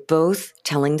both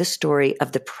telling the story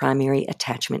of the primary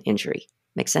attachment injury.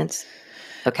 Make sense?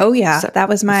 Okay. Oh, yeah. So, that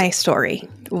was my story.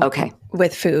 Okay.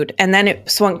 With food. And then it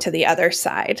swung to the other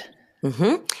side.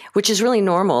 Mm-hmm. Which is really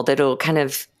normal, that it'll kind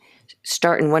of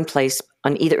start in one place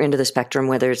on either end of the spectrum,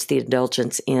 whether it's the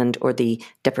indulgence end or the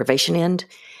deprivation end,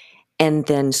 and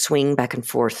then swing back and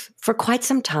forth for quite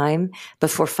some time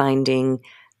before finding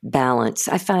balance.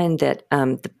 I find that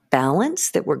the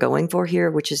balance that we're going for here,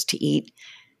 which is to eat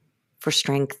for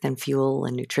strength and fuel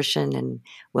and nutrition and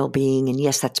well-being, and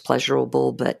yes, that's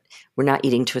pleasurable, but we're not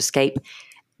eating to escape.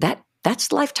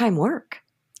 That's lifetime work.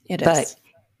 It is.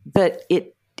 But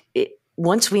it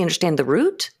once we understand the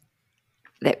root,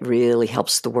 that really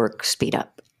helps the work speed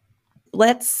up.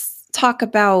 Let's talk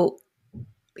about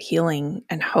healing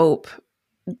and hope.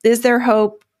 Is there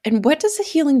hope? And what does a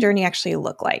healing journey actually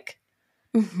look like?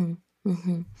 Mm-hmm.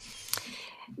 Mm-hmm.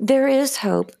 There is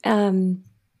hope. But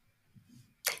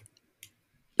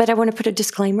I want to put a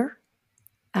disclaimer.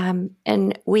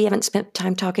 And we haven't spent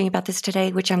time talking about this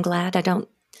today, which I'm glad. I don't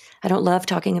love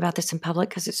talking about this in public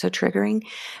because it's so triggering.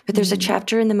 But there's a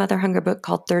chapter in the Mother Hunger book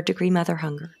called Third Degree Mother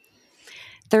Hunger.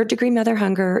 Third degree mother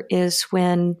hunger is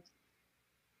when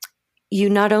you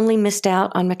not only missed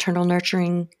out on maternal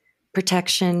nurturing,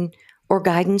 protection, or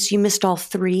guidance, you missed all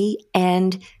three,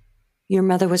 and your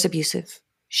mother was abusive.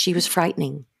 She was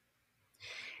frightening.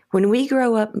 When we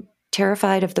grow up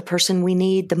terrified of the person we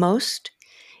need the most,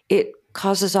 it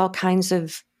causes all kinds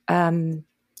of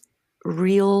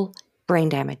real brain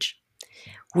damage,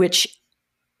 which,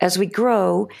 as we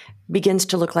grow, begins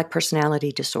to look like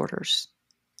personality disorders.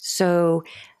 So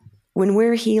when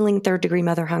we're healing third degree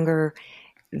mother hunger,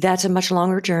 that's a much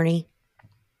longer journey.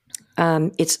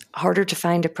 It's harder to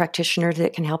find a practitioner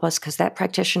that can help us because that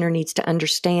practitioner needs to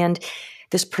understand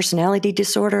this personality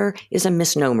disorder is a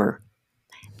misnomer,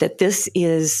 that this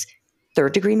is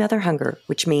third degree mother hunger,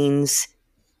 which means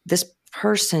this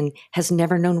person has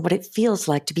never known what it feels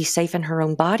like to be safe in her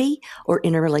own body or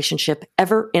in a relationship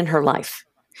ever in her life.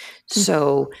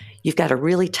 So you've got to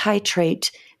really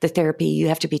titrate the therapy. You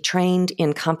have to be trained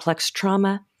in complex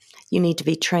trauma. You need to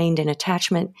be trained in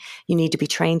attachment. You need to be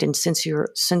trained in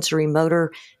sensory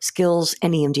motor skills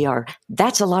and EMDR.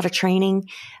 That's a lot of training.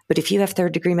 But if you have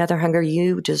third degree mother hunger,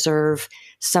 you deserve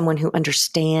someone who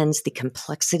understands the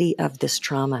complexity of this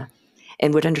trauma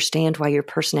and would understand why your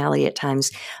personality at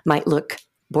times might look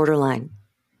borderline.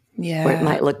 Yeah. Or it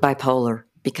might look bipolar,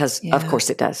 because of course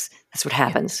it does. That's what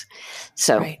happens.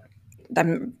 So right.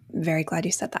 I'm very glad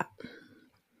you said that.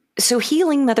 So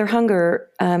healing mother hunger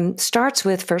starts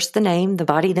with first the name, the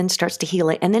body then starts to heal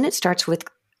it. And then it starts with,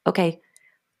 okay,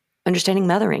 understanding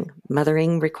mothering.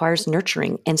 Mothering requires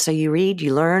nurturing. And so you read,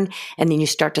 you learn, and then you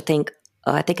start to think,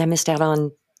 oh, I think I missed out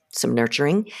on some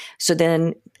nurturing. So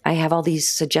then I have all these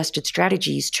suggested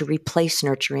strategies to replace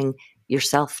nurturing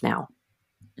yourself now.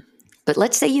 But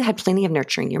let's say you had plenty of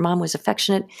nurturing. Your mom was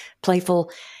affectionate,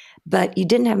 playful, but you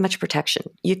didn't have much protection.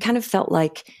 You kind of felt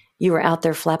like you were out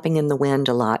there flapping in the wind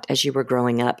a lot as you were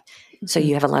growing up. So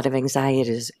you have a lot of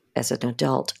anxiety as an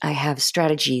adult. I have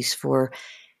strategies for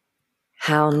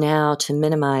how now to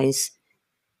minimize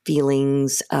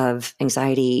feelings of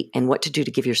anxiety and what to do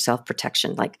to give yourself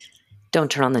protection. Like,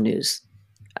 don't turn on the news.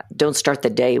 Don't start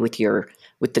the day with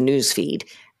the news feed.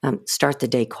 Start the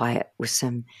day quiet with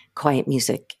some quiet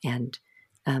music and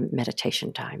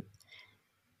meditation time.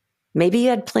 Maybe you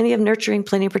had plenty of nurturing,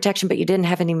 plenty of protection, but you didn't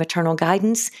have any maternal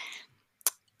guidance.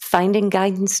 Finding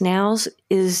guidance now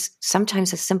is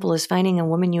sometimes as simple as finding a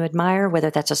woman you admire, whether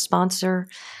that's a sponsor,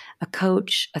 a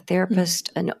coach, a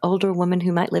therapist, an older woman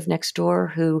who might live next door,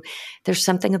 who there's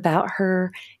something about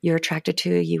her you're attracted to,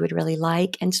 you would really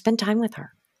like, and spend time with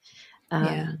her.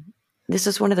 This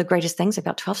is one of the greatest things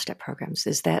about 12-step programs,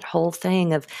 is that whole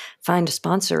thing of find a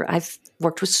sponsor. I've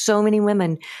worked with so many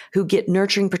women who get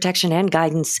nurturing, protection, and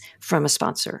guidance from a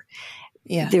sponsor.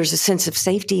 Yeah. There's a sense of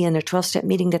safety in a 12-step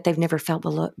meeting that they've never felt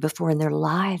before in their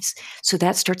lives. So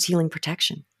that starts healing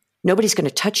protection. Nobody's going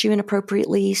to touch you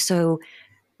inappropriately. So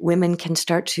women can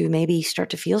start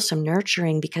to feel some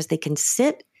nurturing because they can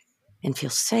sit and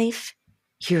feel safe,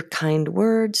 hear kind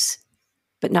words,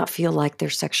 but not feel like they're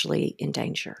sexually in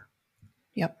danger.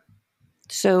 Yep.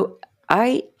 So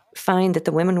I find that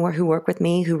the women who work with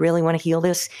me who really want to heal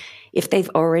this, if they've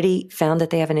already found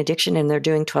that they have an addiction and they're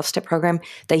doing 12-step program,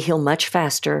 they heal much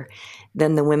faster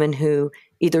than the women who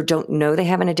either don't know they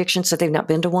have an addiction, so they've not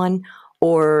been to one,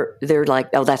 or they're like,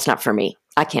 oh, that's not for me.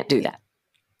 I can't do that.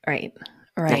 Right.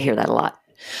 I hear that a lot.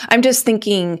 I'm just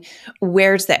thinking,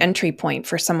 where's the entry point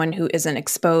for someone who isn't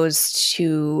exposed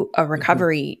to a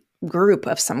recovery group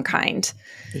of some kind?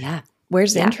 Yeah.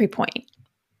 Where's the entry point?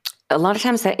 A lot of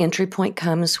times that entry point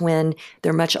comes when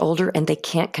they're much older and they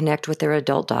can't connect with their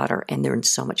adult daughter and they're in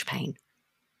so much pain.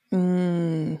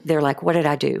 They're like, what did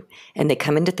I do? And they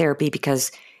come into therapy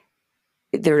because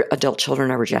their adult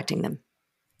children are rejecting them.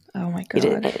 Oh my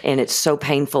God. And it's so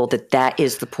painful that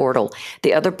is the portal.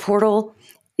 The other portal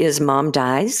is mom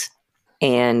dies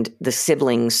and the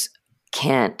siblings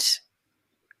can't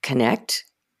connect.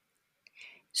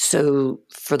 So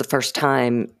for the first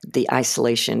time, the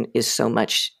isolation is so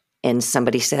much. And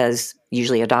somebody says,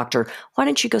 usually a doctor, why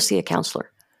don't you go see a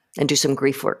counselor and do some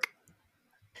grief work?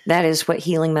 That is what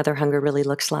healing mother hunger really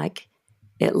looks like.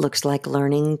 It looks like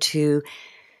learning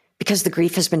because the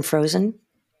grief has been frozen.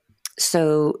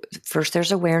 So first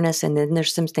there's awareness, and then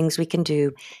there's some things we can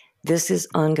do. This is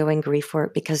ongoing grief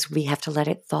work because we have to let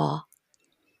it thaw,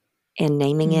 and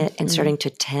naming it and starting to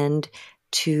tend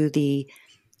to the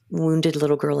wounded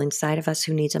little girl inside of us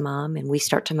who needs a mom. And we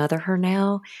start to mother her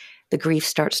now. The grief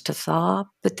starts to thaw,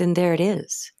 but then there it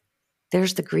is.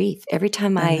 There's the grief. Every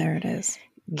time there it is.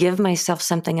 Give myself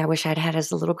something I wish I'd had as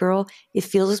a little girl, it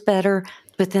feels better,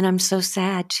 but then I'm so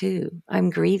sad too. I'm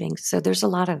grieving. So there's a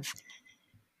lot of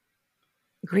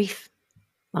grief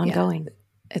ongoing.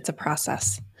 Yeah, it's a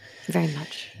process. Very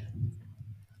much.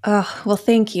 Oh, well,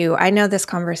 thank you. I know this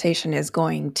conversation is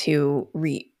going to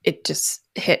it just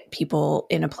hit people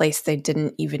in a place they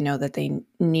didn't even know that they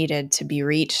needed to be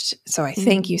reached. So I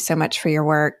thank you so much for your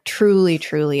work. Truly,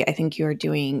 truly, I think you are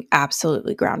doing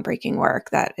absolutely groundbreaking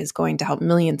work that is going to help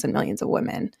millions and millions of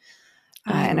women.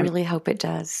 I really hope it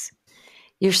does.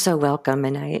 You're so welcome.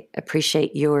 And I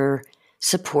appreciate your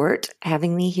support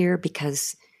having me here,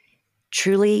 because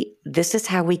truly, this is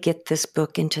how we get this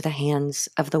book into the hands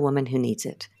of the woman who needs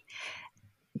it,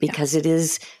 because it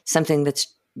is something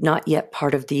that's not yet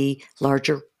part of the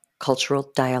larger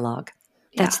cultural dialogue.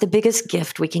 That's the biggest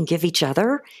gift we can give each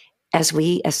other as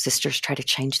we, as sisters, try to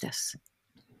change this.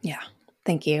 Yeah.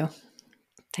 Thank you.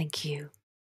 Thank you.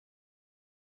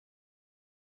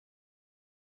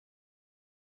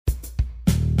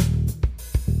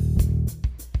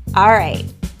 All right.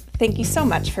 Thank you so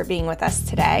much for being with us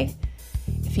today.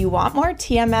 If you want more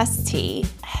TMST,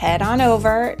 head on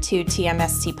over to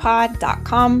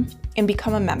tmstpod.com and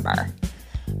become a member.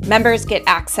 Members get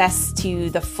access to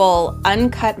the full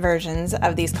uncut versions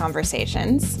of these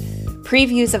conversations,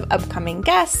 previews of upcoming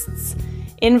guests,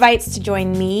 invites to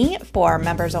join me for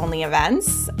members-only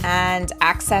events, and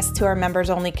access to our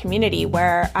members-only community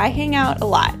where I hang out a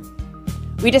lot.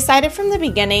 We decided from the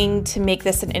beginning to make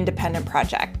this an independent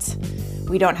project.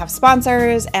 We don't have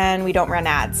sponsors and we don't run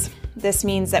ads. This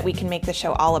means that we can make the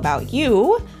show all about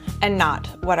you and not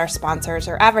what our sponsors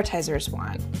or advertisers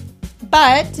want.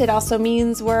 But it also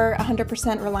means we're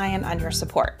 100% reliant on your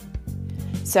support.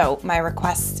 So my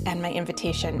request and my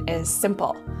invitation is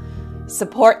simple.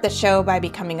 Support the show by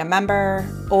becoming a member,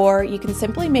 or you can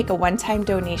simply make a one-time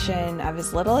donation of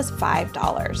as little as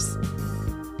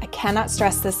 $5. I cannot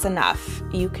stress this enough.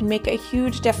 You can make a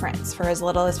huge difference for as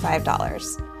little as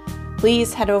 $5.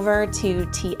 Please head over to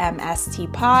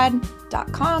tmstpod.com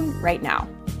right now.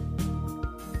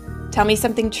 Tell Me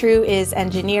Something True is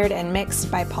engineered and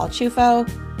mixed by Paul Chufo.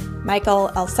 Michael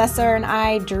Elsesser and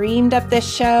I dreamed up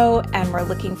this show, and we're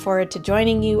looking forward to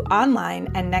joining you online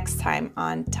and next time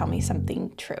on Tell Me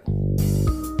Something True.